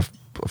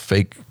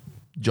fake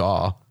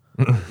jaw,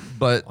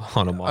 but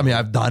On a model. I mean,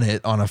 I've done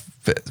it on a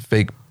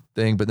fake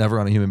thing, but never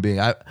on a human being.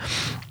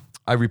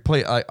 I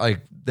replace.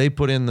 They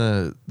put in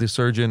the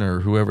surgeon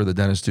or whoever, the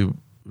dentist who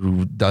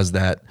does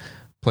that,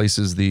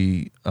 places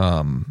the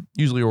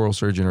usually oral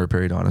surgeon or a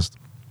periodontist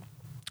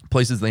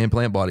places the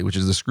implant body, which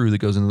is the screw that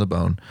goes into the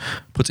bone,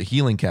 puts a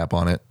healing cap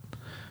on it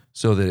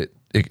so that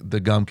the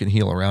gum can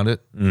heal around it.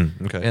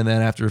 Okay. And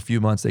then after a few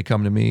months, they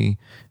come to me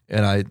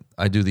and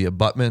I do the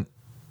abutment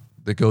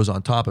that goes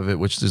on top of it,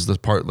 which is the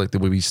part like that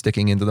would be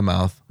sticking into the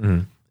mouth.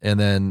 And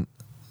then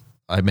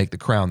I make the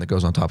crown that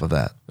goes on top of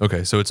that.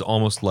 Okay, so it's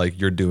almost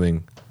like you're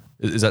doing.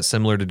 Is that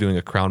similar to doing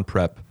a crown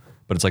prep,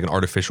 but it's like an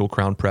artificial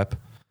crown prep?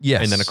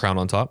 Yes. And then a crown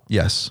on top?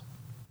 Yes.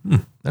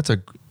 That's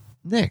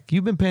Nick,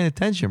 you've been paying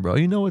attention, bro.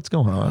 You know what's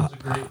going on. It's a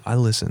great. I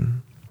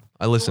listen.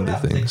 I listen to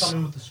What happens? things. They come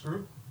in with the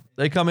screw,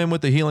 They come in with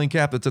the healing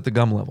cap that's at the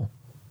gum level.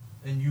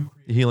 and you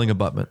The healing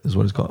abutment is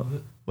what it's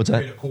called. What's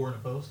create that? a core and a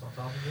post on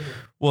top of it. Or?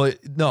 Well,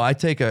 no, I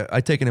take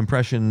an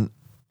impression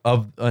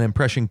of an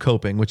impression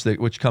coping,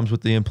 which comes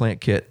with the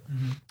implant kit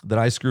that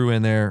I screw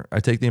in there. I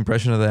take the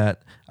impression of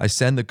that. I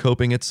send the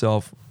coping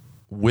itself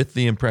with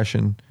the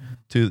impression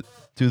to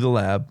the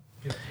lab,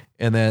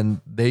 and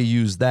then they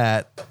use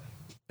that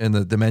and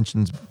the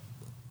dimensions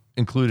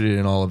included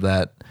in all of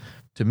that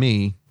to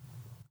me,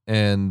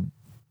 and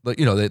like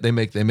they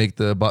make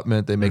the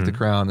abutment, they make the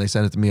crown, they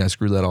send it to me. I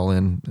screw that all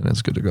in, and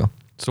it's good to go.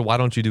 So why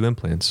don't you do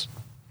implants?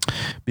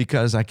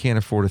 Because I can't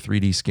afford a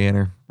 3D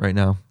scanner right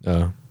now.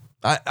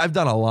 I've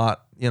done a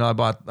lot. You know, I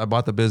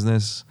bought the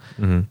business.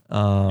 You've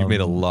made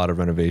a lot of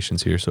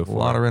renovations here so A far.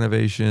 lot of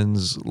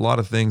renovations, a lot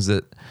of things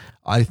that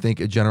I think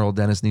a general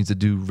dentist needs to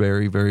do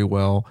very, very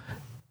well.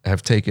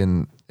 Have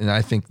taken, and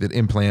I think that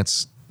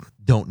implants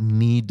don't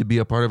need to be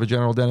a part of a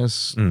general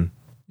dentist's,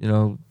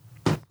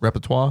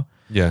 repertoire.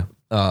 Yeah.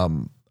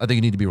 I think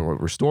you need to be able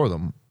to restore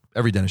them.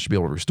 Every dentist should be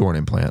able to restore an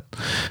implant,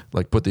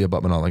 like put the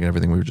abutment on, like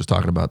everything we were just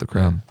talking about, the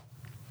crown.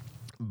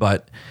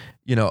 But,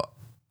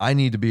 I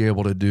need to be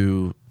able to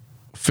do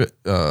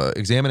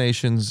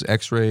examinations,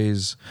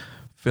 x-rays,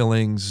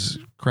 fillings,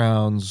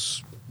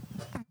 crowns,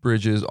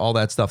 bridges, all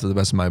that stuff to the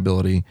best of my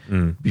ability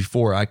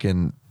before I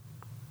can,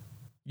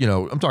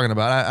 I'm talking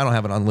about, I don't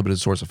have an unlimited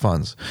source of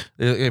funds.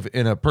 If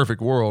in a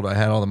perfect world, I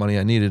had all the money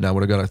I needed, I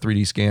would have got a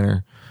 3D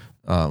scanner,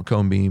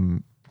 cone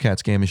beam, CAT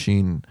scan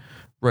machine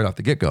right off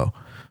the get-go,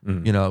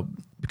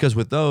 because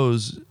with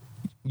those,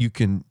 you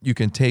can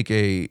take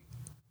a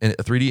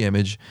 3D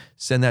image,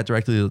 send that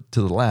directly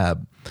to the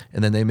lab,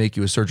 and then they make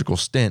you a surgical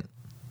stent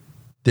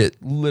that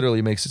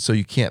literally makes it so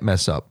you can't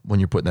mess up when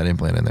you're putting that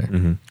implant in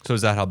there. So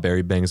is that how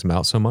Barry bangs them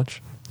out so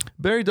much?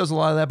 Barry does a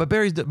lot of that, but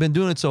Barry's been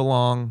doing it so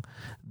long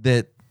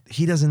that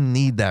he doesn't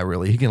need that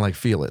really. He can like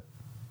feel it.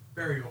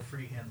 Barry will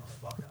freehand the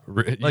fuck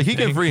out. Like he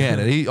can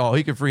freehand it. He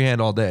can freehand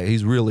all day.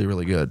 He's really,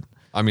 really good.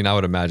 I mean, I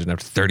would imagine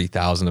after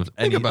 30,000 of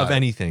about it.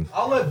 anything.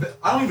 I don't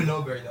even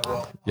know Barry that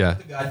well. Yeah. I'll let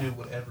the guy do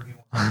whatever he wants.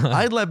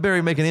 I'd let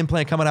Barry make an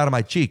implant coming out of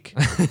my cheek.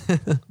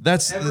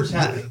 That's Whatever's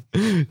happening.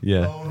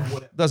 Yeah. Bone,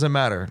 whatever. doesn't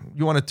matter.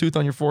 You want a tooth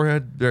on your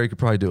forehead? Barry could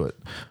probably do it.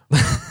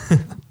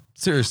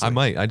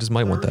 Seriously. I just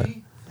might want that.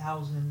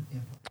 30,000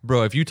 implants.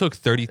 Bro, if you took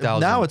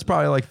 30,000. Now it's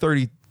probably like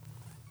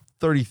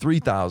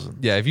 33,000.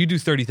 Yeah, if you do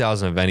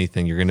 30,000 of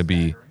anything, you're going to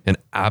be an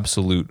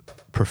absolute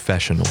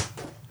professional.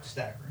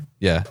 Staggering.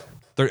 Yeah.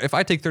 If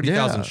I take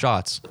 30,000 Yeah.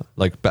 shots,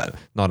 like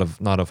not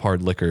of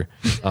hard liquor,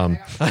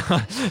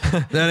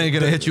 That ain't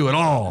gonna hit you at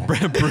all.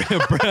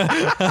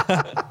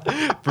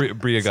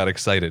 Bria got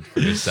excited for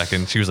a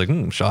second. She was like,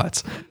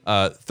 shots.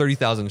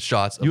 30,000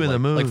 shots. Of You in the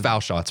mood. Like foul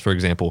shots, for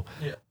example.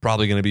 Yeah.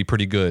 Probably going to be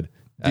pretty good.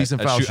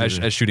 Decent foul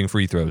shooter. at shooting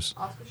free throws.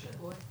 Oscar shit,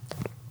 boy.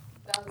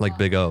 That was a Like lot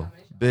Big of O. damage.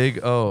 Big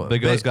O.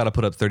 Big O's got to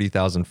put up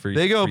 30,000 free.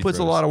 Big O free puts a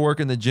throws. lot of work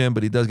in the gym,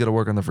 but he does got to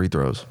work on the free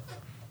throws.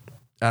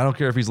 I don't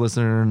care if he's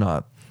listening or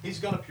not. He's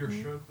got a pure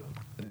stroke,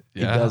 though.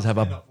 Yeah. He does have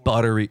a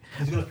buttery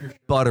He's got a pure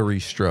stroke. buttery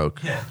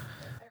stroke. Yeah.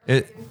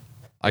 It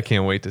I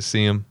can't wait to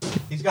see him.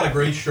 He's got a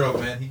great stroke,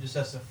 man. He just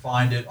has to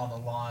find it on the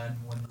line.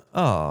 It's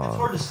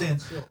hard to stand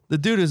still. the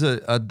dude is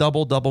a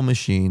double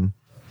machine,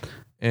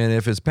 and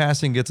if his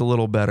passing gets a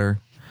little better,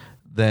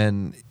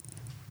 then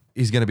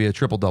he's going to be a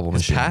triple double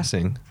His machine.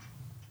 passing.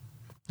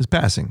 His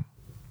passing.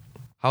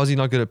 How is he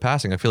not good at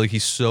passing? I feel like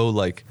he's so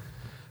like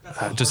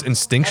just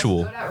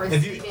instinctual. Good at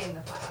If you- receiving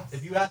the pass.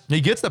 If you ask,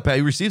 He gets the pass.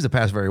 He receives the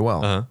pass very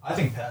well. Uh-huh. I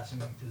think passing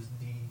is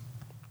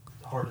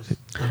the hardest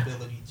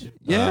ability to.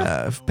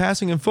 Yeah,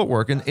 passing and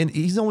footwork, and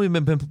he's only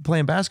been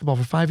playing basketball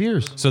for 5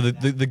 years. So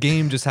the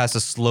game just has to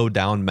slow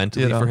down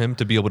mentally You know? for him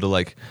to be able to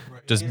like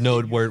just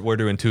know where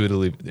to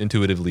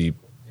intuitively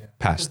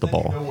pass the Then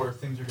you know ball. where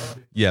things are going to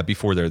be. Yeah,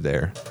 before they're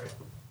there,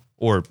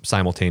 or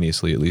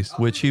simultaneously at least.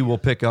 Which he will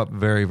pick up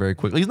very, very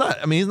quickly. He's not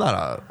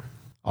a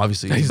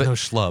obviously He's but no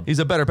schlub. He's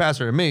a better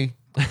passer than me.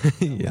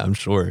 Yeah, I'm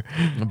sure.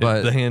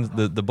 But-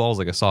 the ball's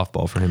like a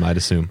softball for him, I'd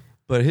assume.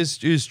 But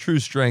his true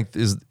strength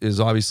is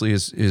obviously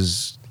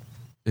his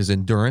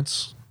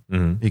endurance.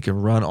 Mm-hmm. He can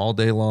run all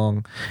day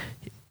long.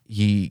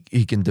 He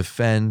can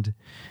defend.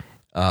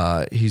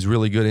 He's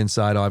really good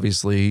inside.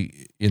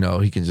 Obviously,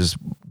 he can just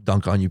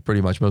dunk on you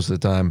pretty much most of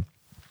the time.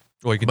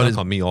 Well, you can But dunk his-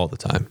 on me all the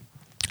time.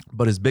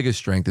 But his biggest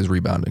strength is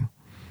rebounding.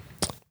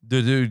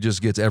 The dude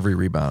just gets every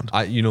rebound.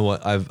 You know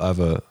what? I've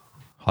a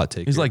hot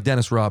take. He's here. like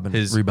Dennis Rodman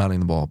rebounding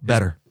the ball.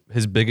 Better.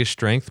 His biggest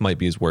strength might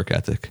be his work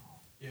ethic.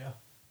 Yeah.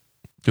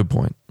 Good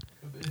point.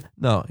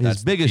 No, his That's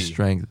the biggest key.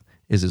 strength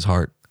is his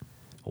heart.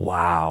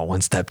 Wow,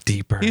 one step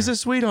deeper. He's a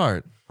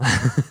sweetheart.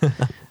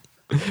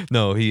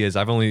 No, he is.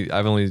 I've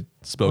only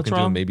spoken to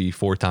wrong? him maybe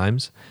 4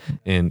 times,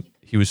 and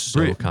he was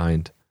so Bri-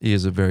 kind. He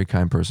is a very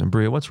kind person.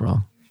 Bria, what's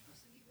wrong?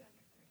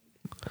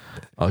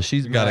 Oh,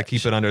 she's You gotta mad.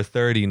 keep it under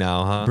 30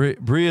 now, huh?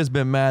 Bria's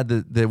been mad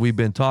that we've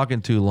been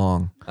talking too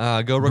long.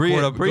 Go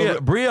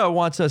record Bria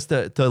wants us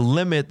to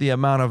limit the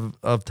amount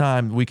of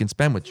time we can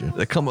spend with you.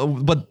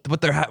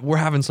 but we're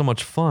having so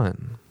much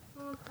fun.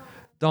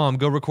 Dom,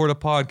 go record a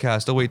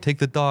podcast. Oh wait, take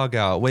the dog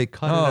out. Wait,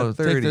 cut it Oh, at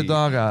 30. take the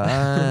dog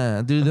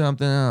out. Do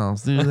something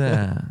else. Do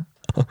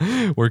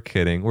that. We're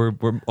kidding. We're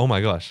oh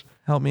my gosh.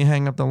 Help me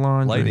hang up the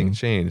laundry. Lighting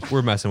changed.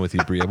 We're messing with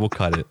you, Bria. We'll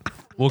cut it.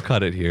 We'll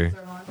cut it here.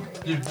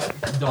 Dude,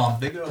 Dom,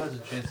 Big O has a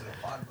chance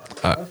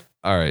at a $5.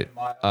 All right.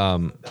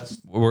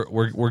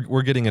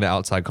 We're getting into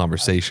outside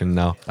conversation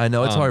now. I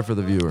know it's hard for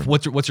the viewer.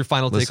 What's your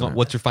final take Listener.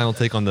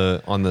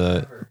 on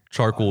the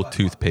charcoal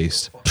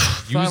toothpaste?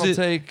 Final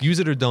take. Use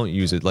it or don't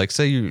use it. Like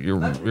say you're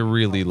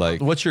really like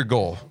What's your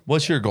goal?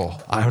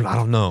 I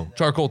don't know.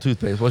 Charcoal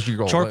toothpaste. What's your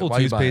goal? Charcoal Why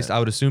you buy toothpaste, it? I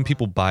would assume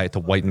people buy it to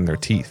whiten their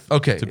teeth.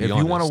 Okay, to be if you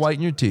want to honest.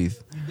 whiten your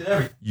teeth,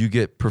 you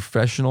get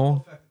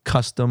professional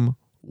custom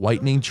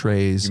whitening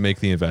trays you make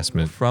the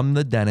investment. from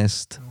the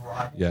dentist.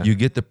 Yeah. You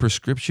get the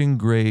prescription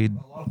grade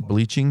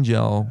bleaching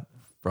gel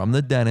from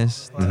the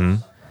dentist.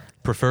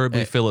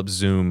 Preferably Philips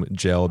Zoom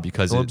gel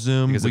because Philips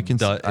Zoom,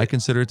 I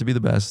consider it to be the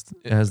best.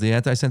 It has the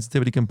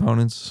anti-sensitivity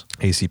components,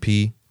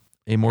 ACP.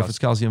 amorphous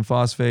calcium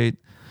phosphate,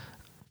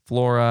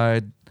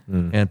 fluoride,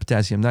 and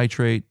potassium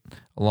nitrate,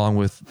 along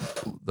with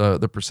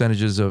the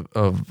percentages of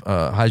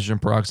hydrogen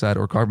peroxide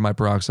or carbon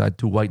peroxide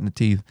to whiten the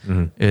teeth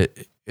at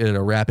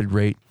a rapid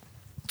rate.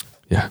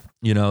 Yeah.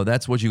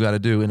 That's what you got to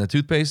do. In a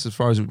toothpaste, as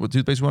far as what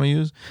toothpaste you want to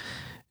use,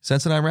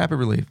 Sensodyne Rapid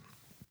Relief.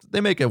 They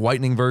make a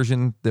whitening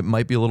version that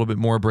might be a little bit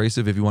more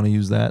abrasive if you want to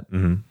use that.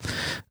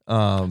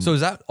 So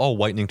is that all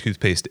whitening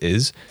toothpaste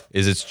is?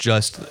 It's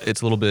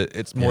a little bit,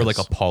 it's more Yes.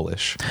 like a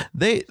polish.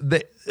 They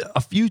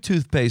a few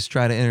toothpastes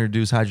try to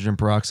introduce hydrogen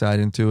peroxide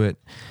into it,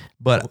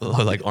 but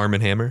Like Arm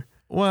 & Hammer.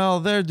 well,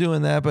 they're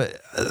doing that. But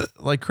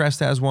like Crest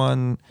has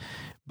one.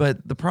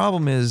 But the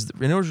problem is,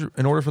 in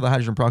order for the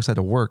hydrogen peroxide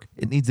to work,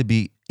 it needs to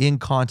be in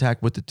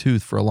contact with the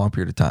tooth for a long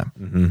period of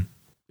time,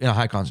 in a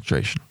high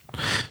concentration.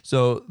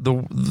 So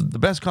the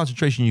best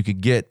concentration you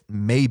could get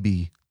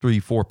maybe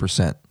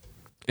 3-4%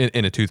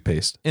 In a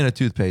toothpaste. in a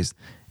toothpaste,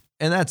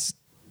 and that's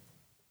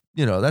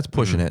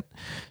pushing it.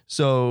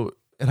 So,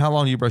 and how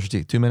long do you brush your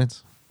teeth? 2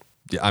 minutes?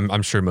 Yeah,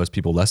 I'm sure most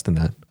people less than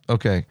that.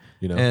 Okay.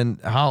 And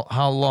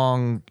how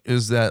long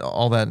is that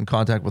all that in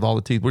contact with all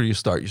the teeth? Where do you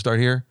start? You start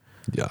here?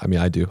 Yeah, I mean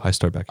I do. I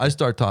start back. I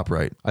start top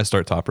right. I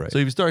start top right. So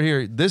if you start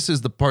here, this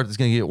is the part that's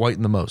going to get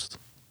whitened the most.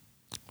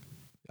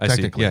 I see.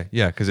 technically.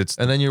 Yeah, because it's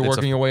And then you're it's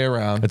working your way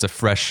around. It's a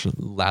fresh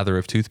lather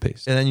of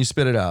toothpaste. And then you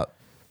spit it out.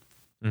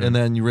 And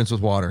then you rinse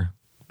with water.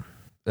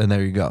 And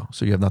there you go.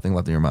 So you have nothing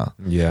left in your mouth.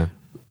 Yeah.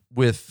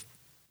 With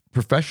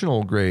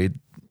professional grade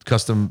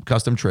custom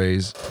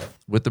trays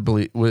with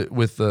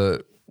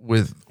the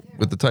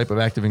type of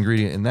active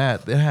ingredient in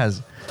that, it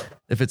has,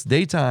 if it's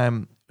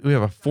daytime, we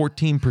have a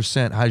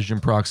 14% hydrogen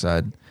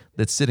peroxide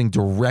that's sitting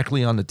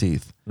directly on the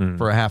teeth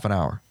for a half an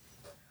hour.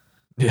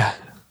 Yeah.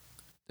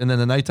 And then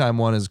the nighttime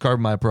one is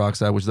carbon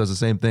peroxide, which does the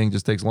same thing,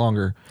 just takes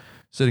longer,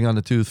 sitting on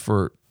the tooth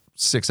for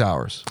 6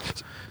 hours.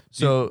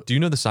 So Do you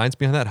know the science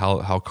behind that? How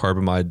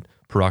carbamide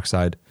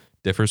peroxide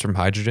differs from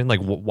hydrogen?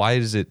 Like why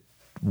does it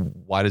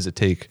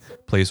take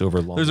place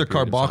over long? there's a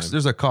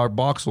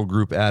carboxyl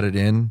group added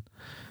in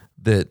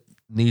that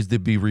needs to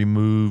be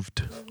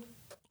removed.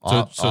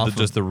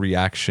 Just the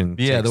reaction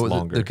takes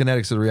longer. The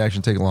kinetics of the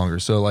reaction take longer.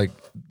 So like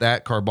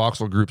that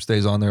carboxyl group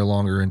stays on there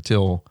longer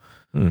until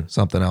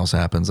something else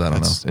happens. I don't know.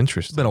 That's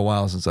interesting. It's been a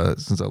while since I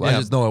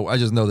I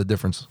just know the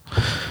difference.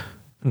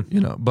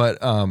 But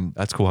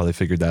That's cool how they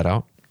figured that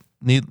out.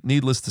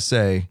 needless to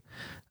say,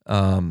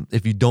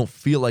 if you don't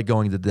feel like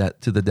going to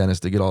the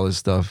dentist to get all this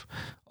stuff,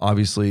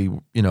 obviously,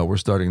 we're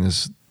starting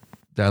this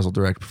Dazzle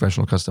Direct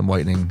Professional Custom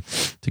Whitening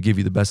to give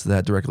you the best of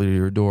that directly to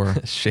your door.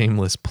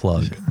 Shameless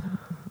plug.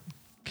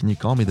 Can you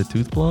call me the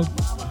tooth plug?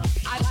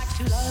 I'd like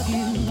to love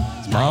you.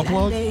 Smile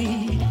plug?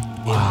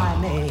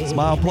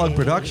 Smile Plug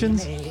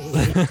Productions? All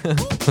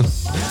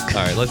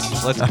right,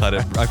 let's cut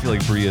it. I feel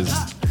like Bria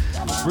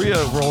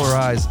rolled her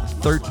eyes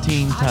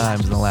 13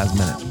 times in the last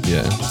minute.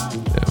 Yeah.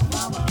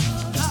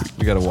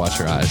 We got to watch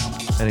our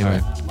eyes. Anyway,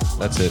 All right,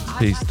 that's it.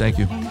 peace. Thank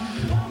you.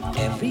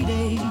 Every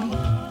day.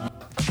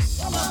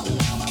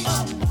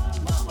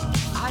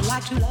 I'd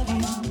like to love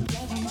you.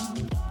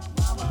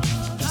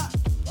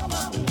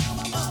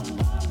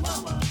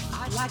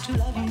 to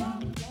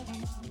love you.